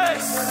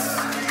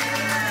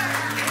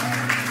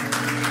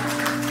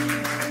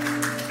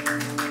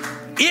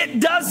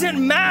 It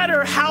doesn't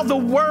matter how the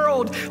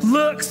world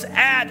looks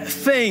at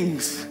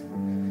things.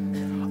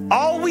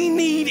 All we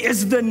need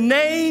is the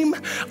name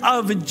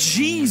of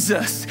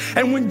Jesus.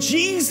 And when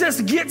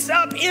Jesus gets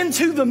up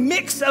into the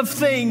mix of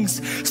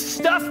things,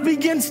 stuff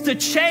begins to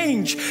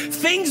change.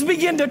 Things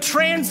begin to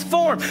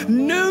transform.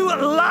 New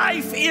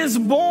life is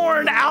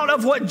born out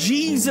of what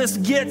Jesus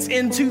gets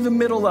into the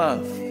middle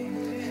of.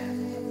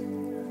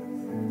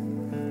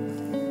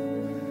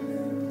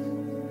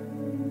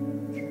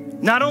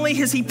 Not only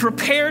has he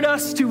prepared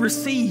us to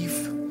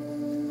receive,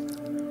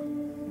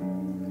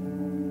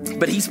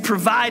 but he's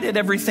provided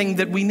everything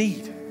that we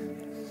need.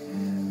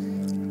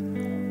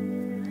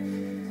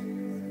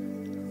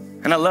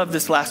 And I love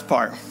this last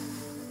part.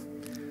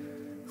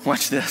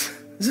 Watch this.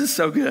 This is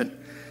so good.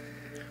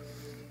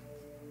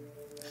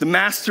 The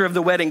master of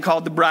the wedding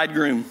called the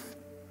bridegroom,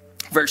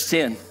 verse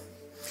 10,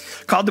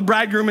 called the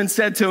bridegroom and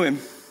said to him,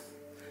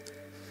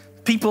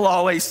 people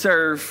always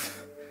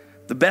serve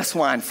the best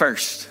wine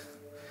first.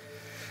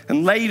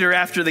 And later,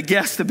 after the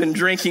guests have been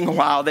drinking a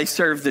while, they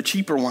serve the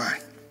cheaper wine.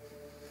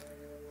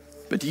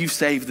 But you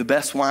saved the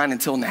best wine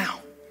until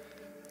now.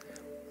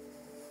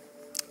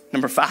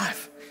 Number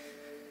 5,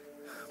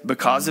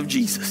 because of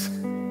Jesus,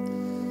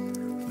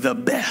 the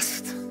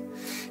best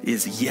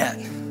is yet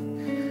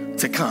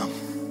to come.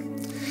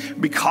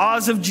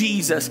 Because of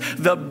Jesus,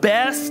 the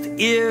best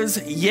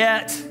is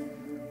yet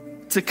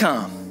to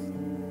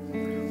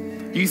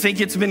come. You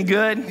think it's been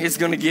good? It's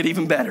going to get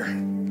even better.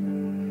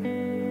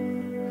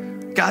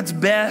 God's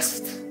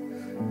best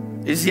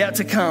is yet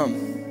to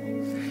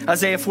come.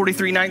 Isaiah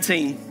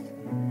 43:19.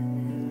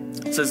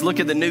 It says, look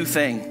at the new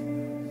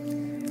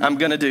thing I'm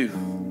gonna do.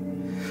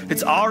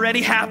 It's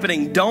already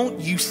happening.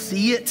 Don't you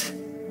see it?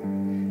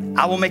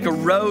 I will make a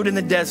road in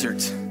the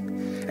desert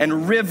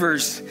and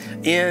rivers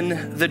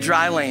in the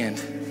dry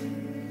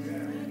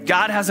land.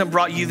 God hasn't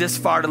brought you this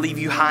far to leave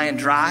you high and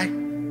dry.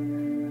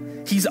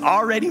 He's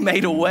already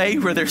made a way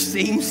where there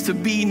seems to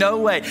be no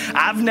way.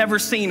 I've never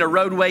seen a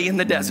roadway in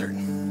the desert.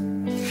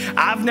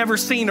 I've never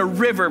seen a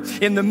river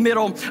in the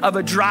middle of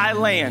a dry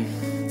land.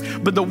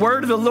 But the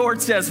word of the Lord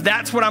says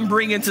that's what I'm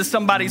bringing to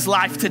somebody's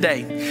life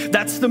today.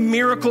 That's the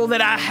miracle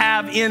that I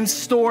have in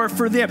store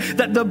for them.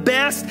 That the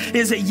best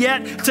is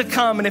yet to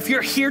come. And if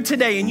you're here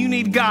today and you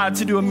need God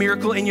to do a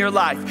miracle in your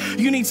life,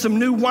 you need some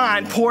new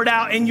wine poured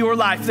out in your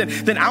life,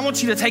 then I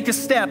want you to take a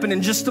step. And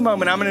in just a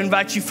moment, I'm going to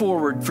invite you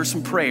forward for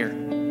some prayer.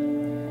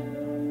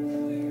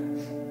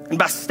 And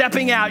by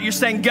stepping out, you're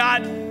saying,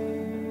 God,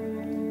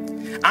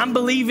 I'm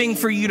believing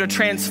for you to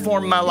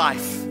transform my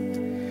life.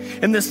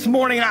 And this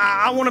morning,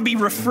 I want to be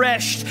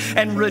refreshed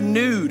and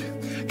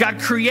renewed. God,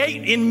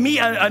 create in me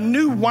a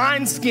new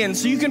wineskin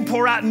so you can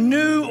pour out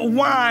new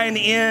wine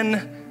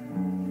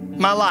in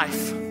my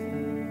life.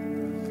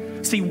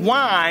 See,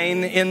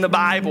 wine in the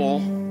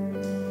Bible,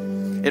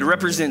 it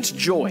represents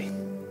joy.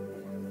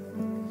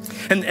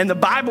 And the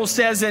Bible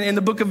says in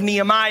the book of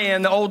Nehemiah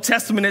in the Old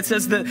Testament, it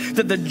says that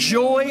the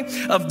joy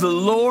of the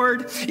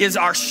Lord is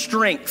our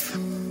strength.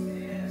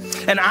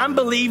 And I'm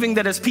believing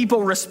that as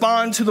people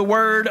respond to the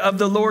word of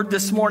the Lord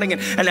this morning,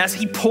 and as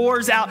he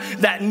pours out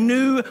that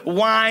new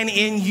wine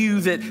in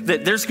you,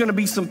 that there's going to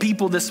be some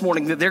people this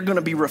morning that they're going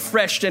to be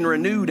refreshed and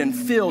renewed and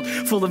filled,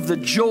 full of the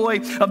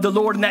joy of the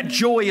Lord. And that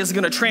joy is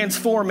going to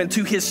transform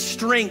into his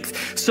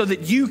strength so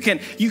that you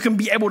can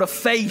be able to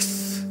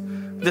face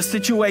the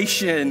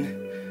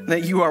situation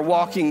that you are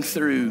walking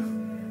through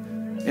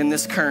in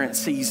this current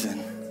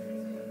season.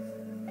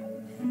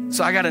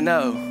 So I got to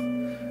know,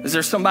 is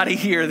there somebody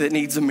here that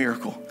needs a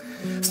miracle?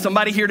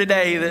 Somebody here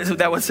today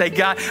that would say,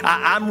 God,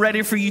 I'm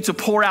ready for you to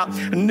pour out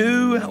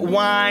new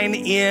wine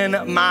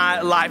in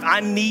my life. I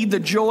need the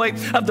joy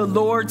of the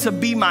Lord to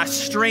be my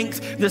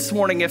strength this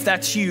morning. If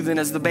that's you, then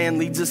as the band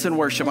leads us in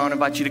worship, I want to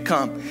invite you to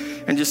come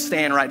and just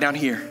stand right down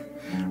here,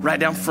 right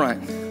down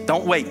front.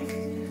 Don't wait.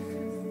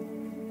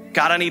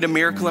 God, I need a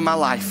miracle in my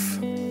life.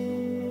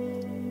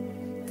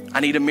 I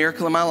need a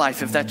miracle in my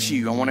life. If that's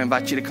you, I want to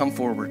invite you to come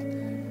forward.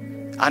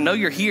 I know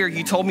you're here.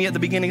 You told me at the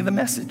beginning of the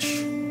message.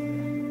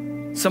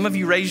 Some of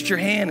you raised your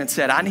hand and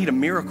said, I need a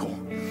miracle.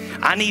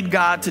 I need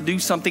God to do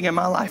something in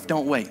my life.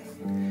 Don't wait.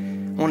 I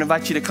want to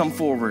invite you to come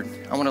forward.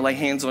 I want to lay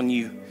hands on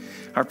you.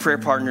 Our prayer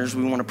partners,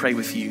 we want to pray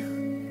with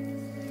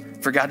you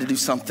for God to do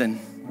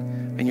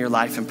something in your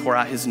life and pour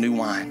out his new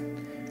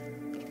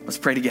wine. Let's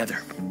pray together.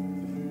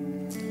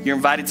 You're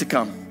invited to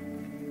come.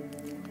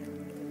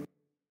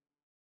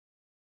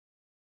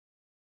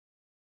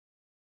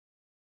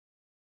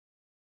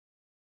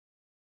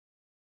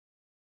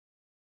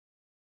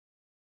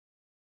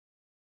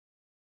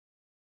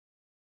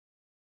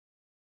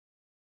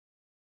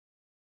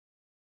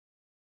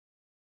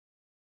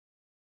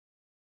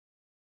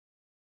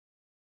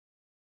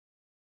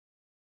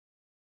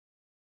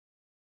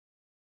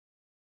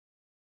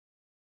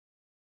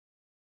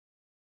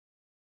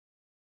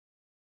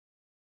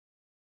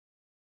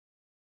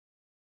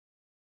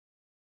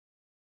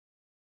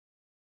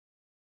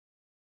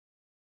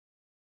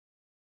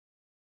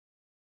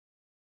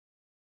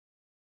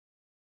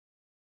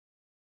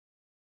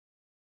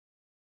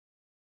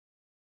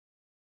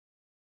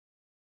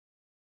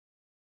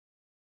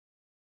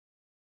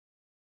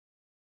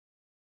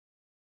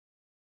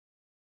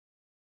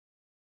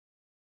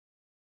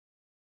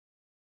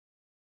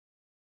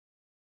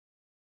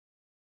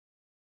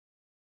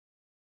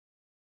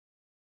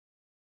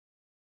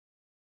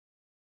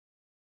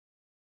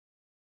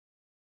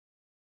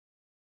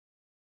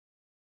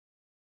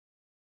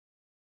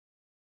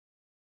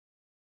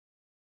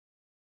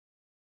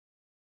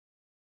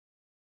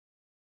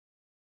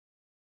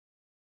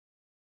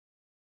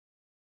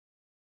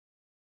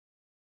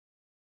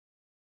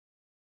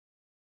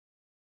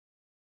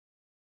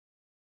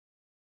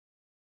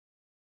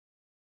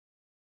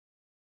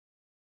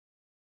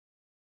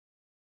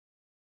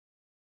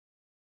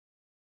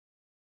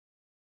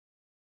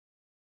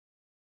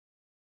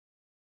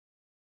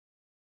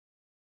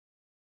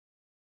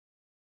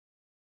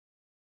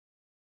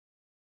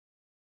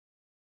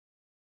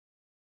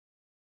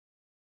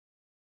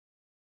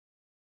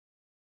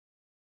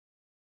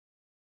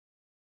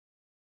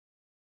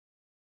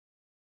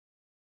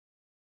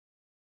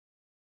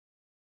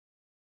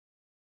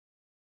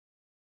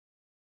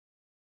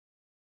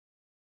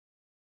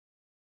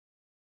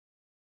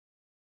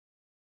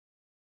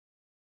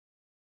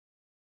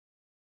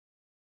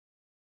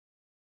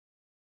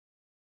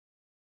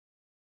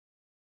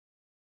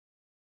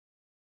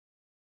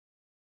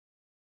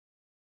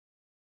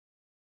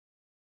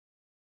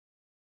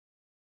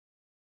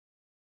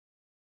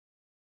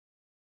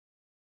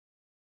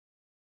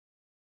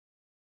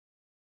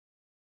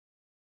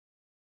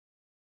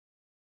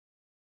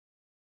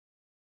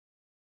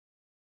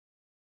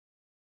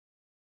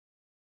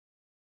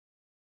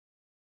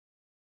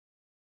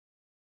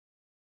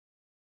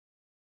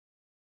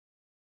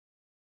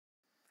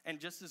 And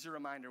just as a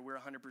reminder, we're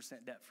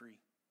 100% debt free,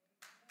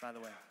 by the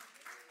way.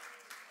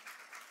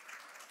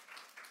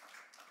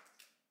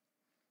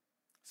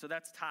 So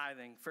that's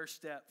tithing. First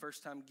step,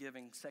 first time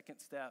giving. Second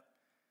step,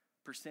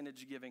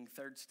 percentage giving.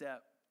 Third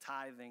step,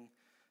 tithing,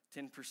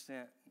 10%.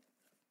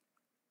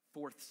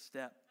 Fourth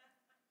step.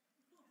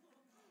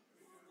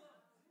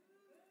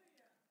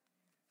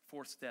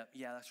 Fourth step.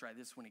 Yeah, that's right.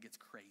 This is when it gets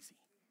crazy.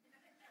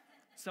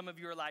 Some of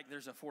you are like,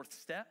 there's a fourth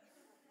step?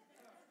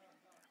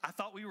 I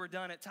thought we were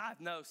done at tithe.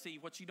 No, see,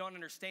 what you don't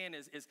understand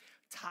is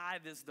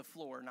tithe is the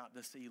floor, not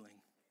the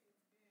ceiling.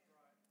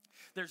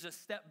 There's a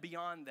step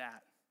beyond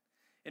that.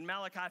 In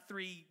Malachi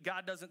 3,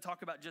 God doesn't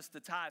talk about just the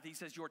tithe. He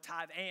says your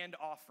tithe and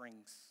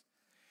offerings.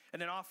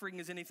 And an offering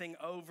is anything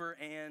over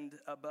and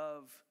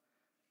above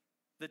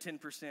the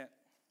 10%.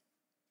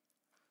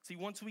 See,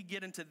 once we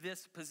get into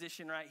this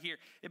position right here,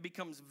 it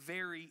becomes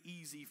very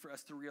easy for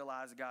us to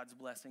realize God's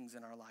blessings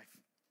in our life.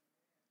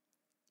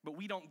 But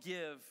we don't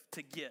give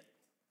to get.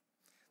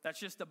 That's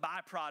just a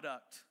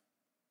byproduct.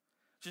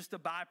 Just a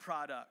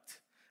byproduct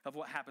of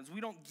what happens.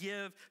 We don't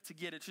give to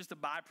get. It's just a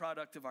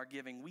byproduct of our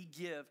giving. We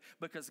give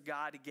because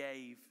God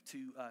gave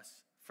to us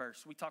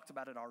first. We talked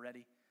about it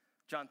already.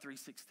 John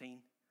 3:16.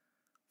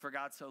 For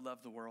God so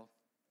loved the world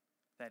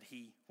that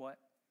he, what?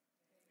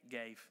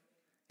 Gave.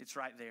 It's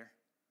right there.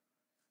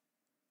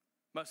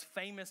 Most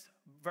famous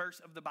verse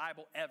of the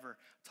Bible ever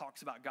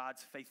talks about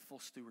God's faithful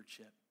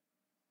stewardship.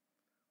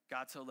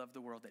 God so loved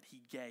the world that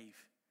he gave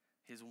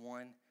his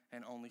one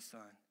and only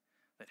Son,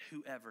 that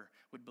whoever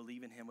would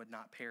believe in him would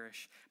not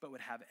perish, but would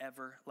have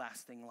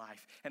everlasting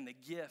life. And the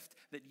gift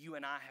that you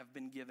and I have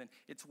been given,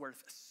 it's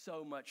worth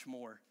so much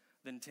more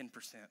than 10%.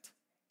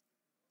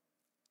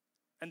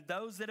 And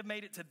those that have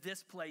made it to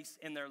this place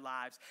in their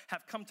lives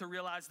have come to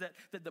realize that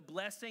the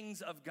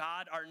blessings of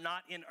God are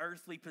not in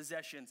earthly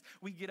possessions.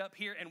 We get up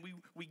here and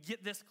we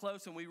get this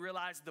close and we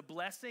realize the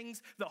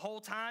blessings the whole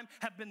time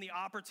have been the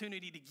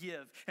opportunity to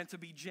give and to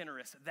be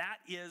generous. That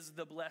is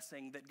the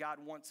blessing that God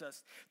wants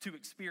us to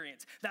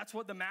experience. That's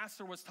what the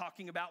master was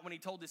talking about when he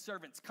told his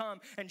servants,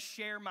 come and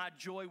share my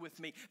joy with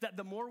me. That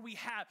the more we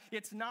have,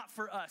 it's not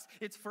for us.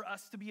 It's for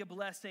us to be a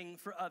blessing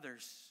for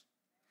others.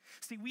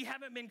 See, we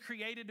haven't been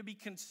created to be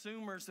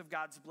consumers of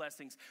God's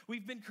blessings.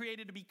 We've been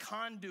created to be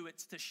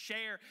conduits to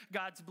share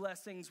God's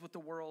blessings with the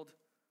world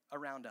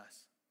around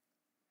us.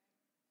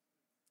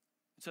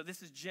 So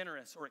this is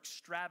generous or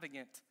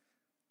extravagant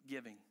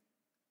giving.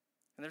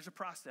 And there's a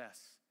process.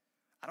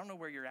 I don't know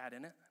where you're at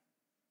in it.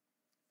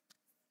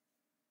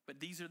 But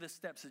these are the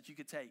steps that you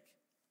could take.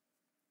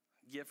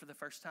 Give for the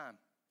first time.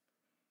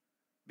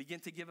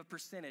 Begin to give a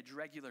percentage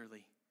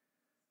regularly.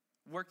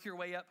 Work your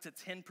way up to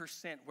 10%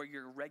 where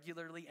you're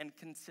regularly and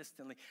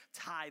consistently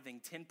tithing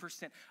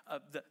 10%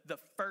 of the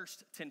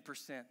first 10%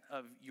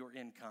 of your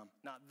income,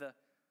 not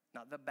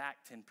the back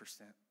 10%,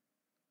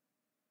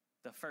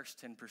 the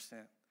first 10%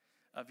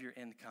 of your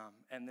income.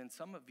 And then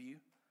some of you,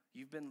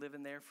 you've been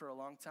living there for a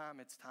long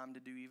time. It's time to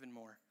do even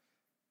more.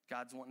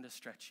 God's wanting to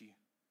stretch you.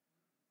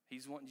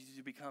 He's wanting you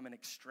to become an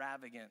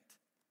extravagant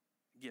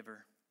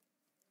giver.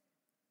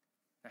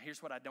 Now,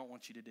 here's what I don't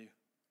want you to do.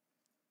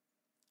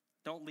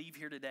 Don't leave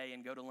here today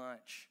and go to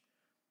lunch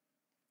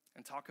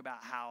and talk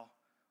about how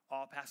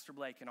all Pastor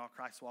Blake and all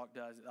Christ Walk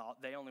does,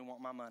 they only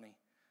want my money.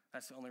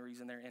 That's the only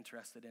reason they're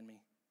interested in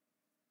me.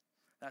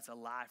 That's a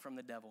lie from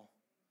the devil.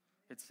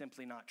 It's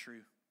simply not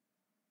true.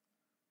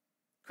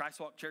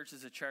 Christ Walk Church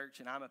is a church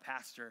and I'm a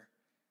pastor.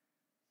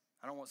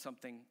 I don't want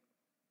something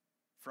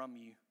from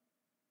you.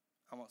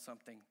 I want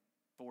something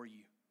for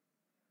you.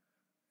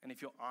 And if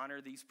you'll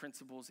honor these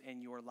principles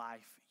in your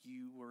life,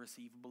 you will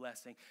receive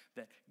blessing,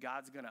 that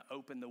God's going to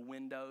open the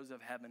windows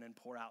of heaven and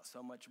pour out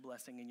so much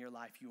blessing in your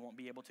life, you won't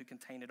be able to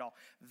contain it all.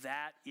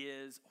 That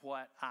is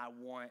what I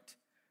want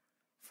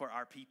for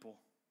our people.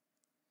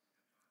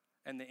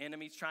 And the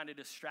enemy's trying to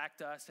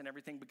distract us and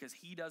everything because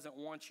he doesn't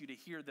want you to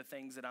hear the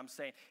things that I'm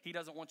saying. He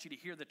doesn't want you to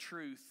hear the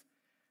truth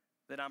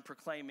that I'm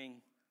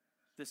proclaiming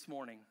this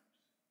morning.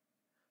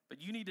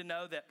 But you need to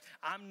know that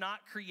I'm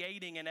not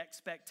creating an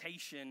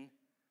expectation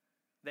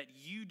that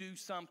you do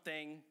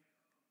something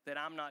that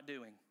I'm not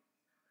doing.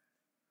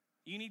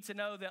 You need to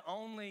know that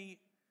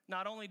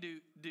not only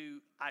do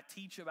I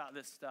teach about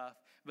this stuff,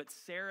 but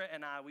Sarah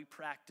and I, we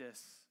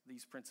practice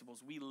these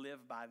principles. We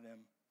live by them.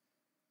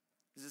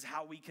 This is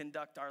how we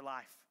conduct our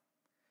life.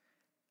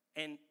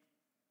 And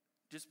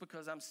just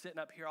because I'm sitting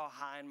up here all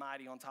high and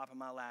mighty on top of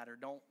my ladder,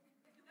 don't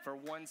for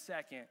one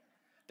second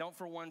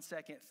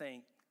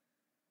think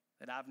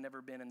that I've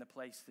never been in the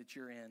place that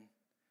you're in.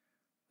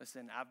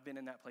 Listen, I've been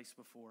in that place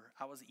before.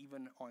 I was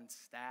even on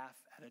staff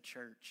at a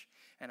church,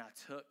 and I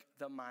took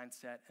the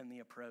mindset and the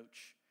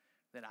approach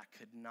that I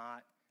could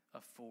not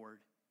afford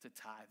to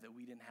tithe, that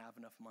we didn't have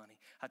enough money.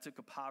 I took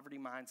a poverty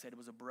mindset. It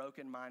was a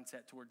broken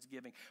mindset towards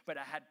giving, but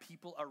I had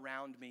people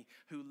around me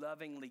who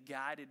lovingly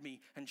guided me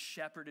and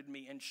shepherded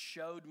me and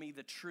showed me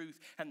the truth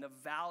and the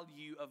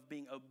value of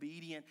being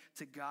obedient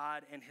to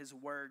God and his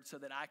word so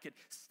that I could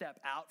step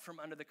out from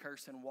under the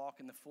curse and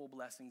walk in the full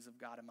blessings of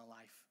God in my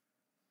life.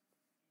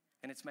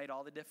 And it's made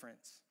all the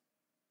difference.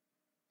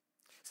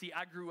 See,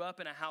 I grew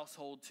up in a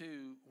household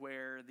too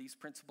where these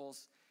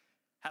principles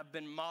have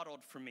been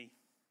modeled for me.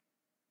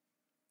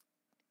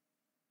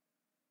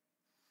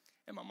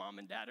 And my mom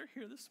and dad are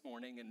here this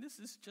morning, and this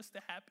is just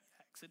a happy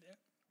accident.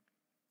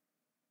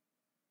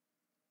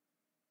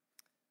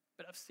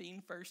 But I've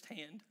seen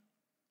firsthand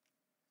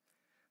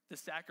the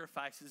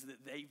sacrifices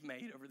that they've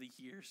made over the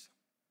years.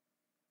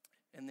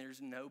 And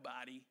there's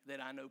nobody that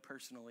I know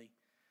personally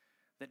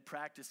that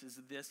practices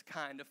this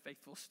kind of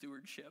faithful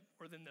stewardship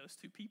more than those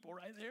two people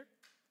right there.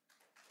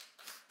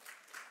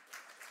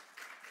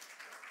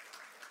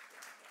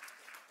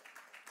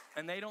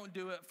 And they don't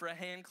do it for a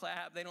hand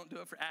clap. They don't do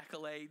it for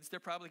accolades.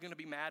 They're probably going to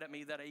be mad at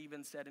me that I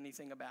even said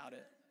anything about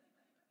it.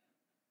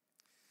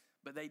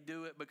 But they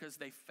do it because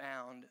they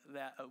found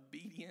that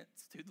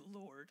obedience to the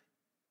Lord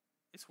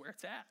is where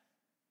it's at.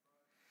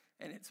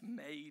 And it's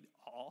made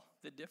all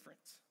the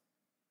difference.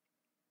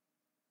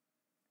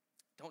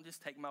 Don't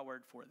just take my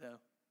word for it, though.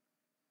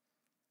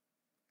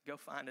 Go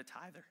find a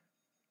tither.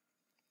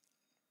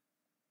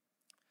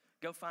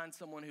 Go find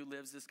someone who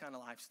lives this kind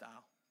of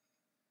lifestyle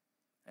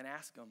and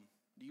ask them,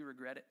 do you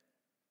regret it?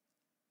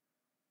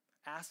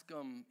 Ask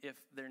them if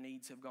their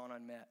needs have gone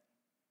unmet.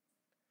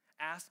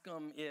 Ask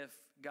them if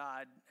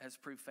God has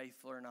proved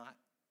faithful or not.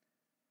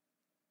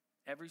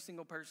 Every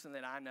single person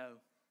that I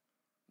know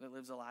that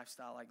lives a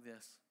lifestyle like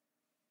this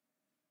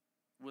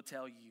will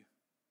tell you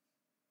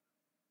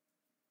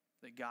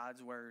that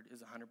God's word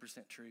is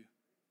 100% true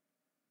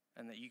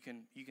and that you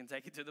can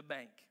take it to the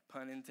bank,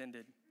 pun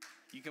intended.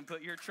 You can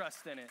put your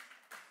trust in it.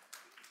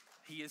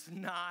 He's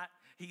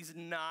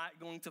not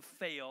going to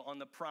fail on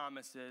the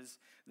promises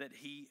that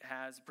he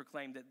has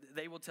proclaimed. That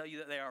they will tell you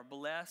that they are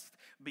blessed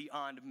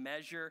beyond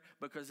measure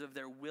because of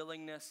their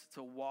willingness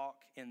to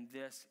walk in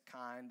this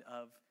kind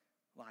of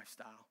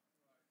lifestyle.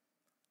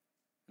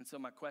 And so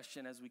my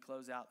question as we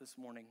close out this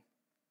morning,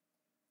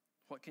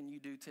 what can you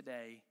do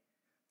today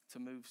to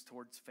move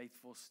towards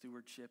faithful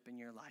stewardship in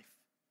your life?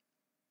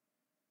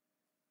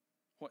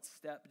 What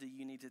step do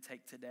you need to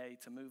take today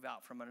to move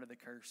out from under the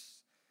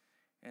curse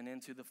and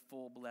into the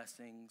full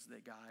blessings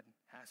that God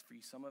has for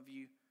you? Some of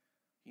you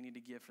need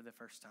to give for the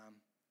first time.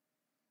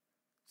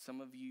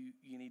 Some of you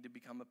need to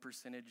become a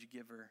percentage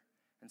giver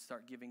and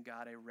start giving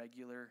God a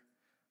regular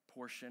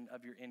portion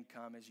of your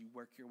income as you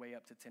work your way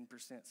up to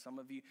 10%. Some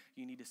of you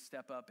need to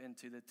step up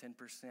into the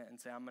 10% and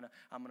say, I'm gonna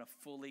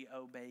fully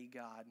obey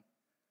God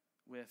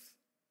with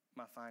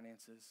my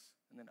finances.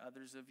 And then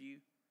others of you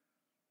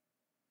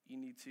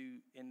need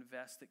to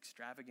invest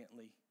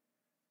extravagantly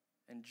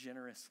and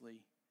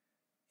generously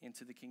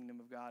into the kingdom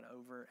of God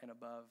over and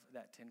above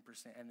that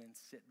 10%, and then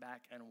sit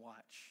back and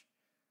watch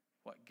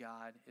what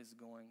God is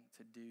going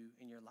to do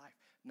in your life.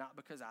 Not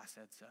because I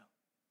said so,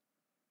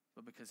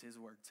 but because his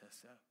word says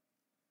so.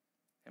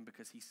 And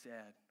because he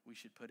said we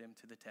should put him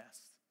to the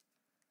test.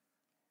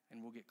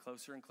 And we'll get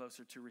closer and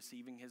closer to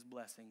receiving his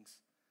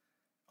blessings,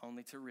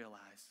 only to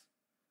realize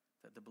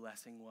that the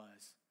blessing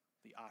was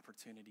the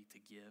opportunity to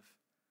give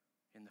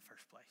in the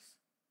first place.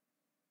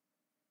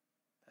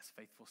 That's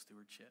faithful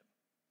stewardship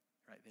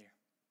right there.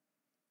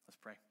 Let's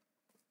pray.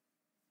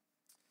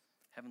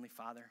 Heavenly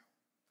Father,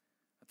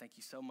 I thank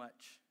you so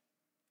much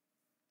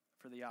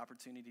for the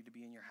opportunity to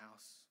be in your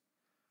house.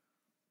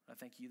 I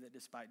thank you that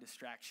despite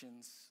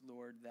distractions,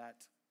 Lord,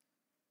 that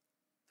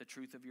the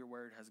truth of your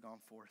word has gone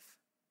forth.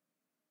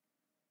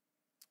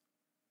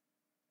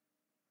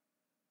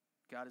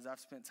 God, as I've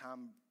spent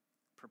time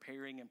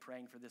preparing and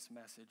praying for this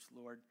message,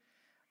 Lord,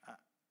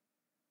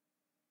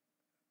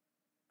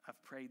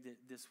 I've prayed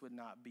that this would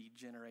not be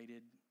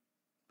generated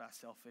by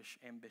selfish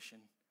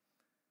ambition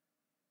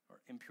or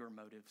impure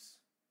motives.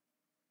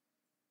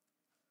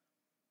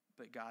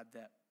 But God,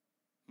 that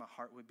my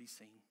heart would be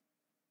seen.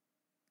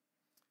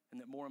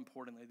 And that more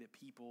importantly, that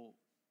people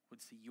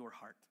would see your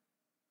heart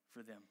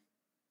for them.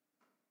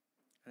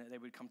 And that they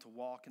would come to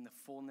walk in the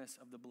fullness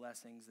of the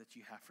blessings that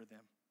you have for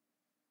them.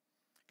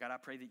 God, I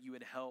pray that you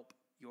would help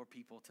your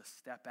people to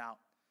step out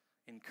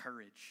in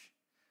courage,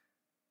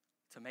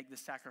 to make the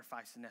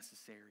sacrifice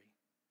necessary,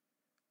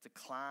 to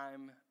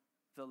climb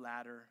the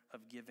ladder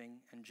of giving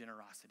and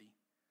generosity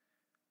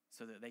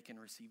so that they can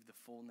receive the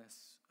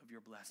fullness of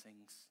your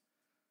blessings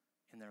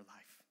in their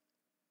life.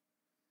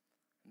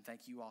 And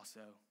thank you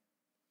also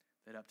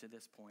that up to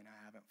this point I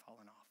haven't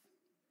fallen off.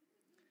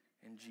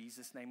 In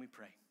Jesus' name we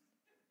pray.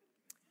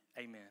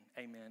 Amen,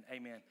 amen,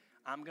 amen.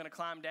 I'm going to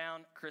climb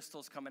down.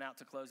 Crystal's coming out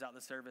to close out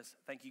the service.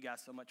 Thank you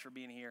guys so much for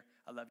being here.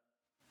 I love you.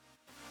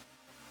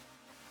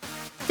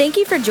 Thank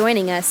you for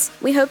joining us.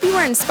 We hope you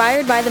are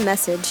inspired by the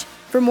message.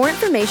 For more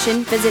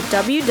information, visit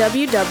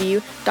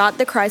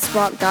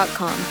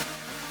www.thechristwalk.com.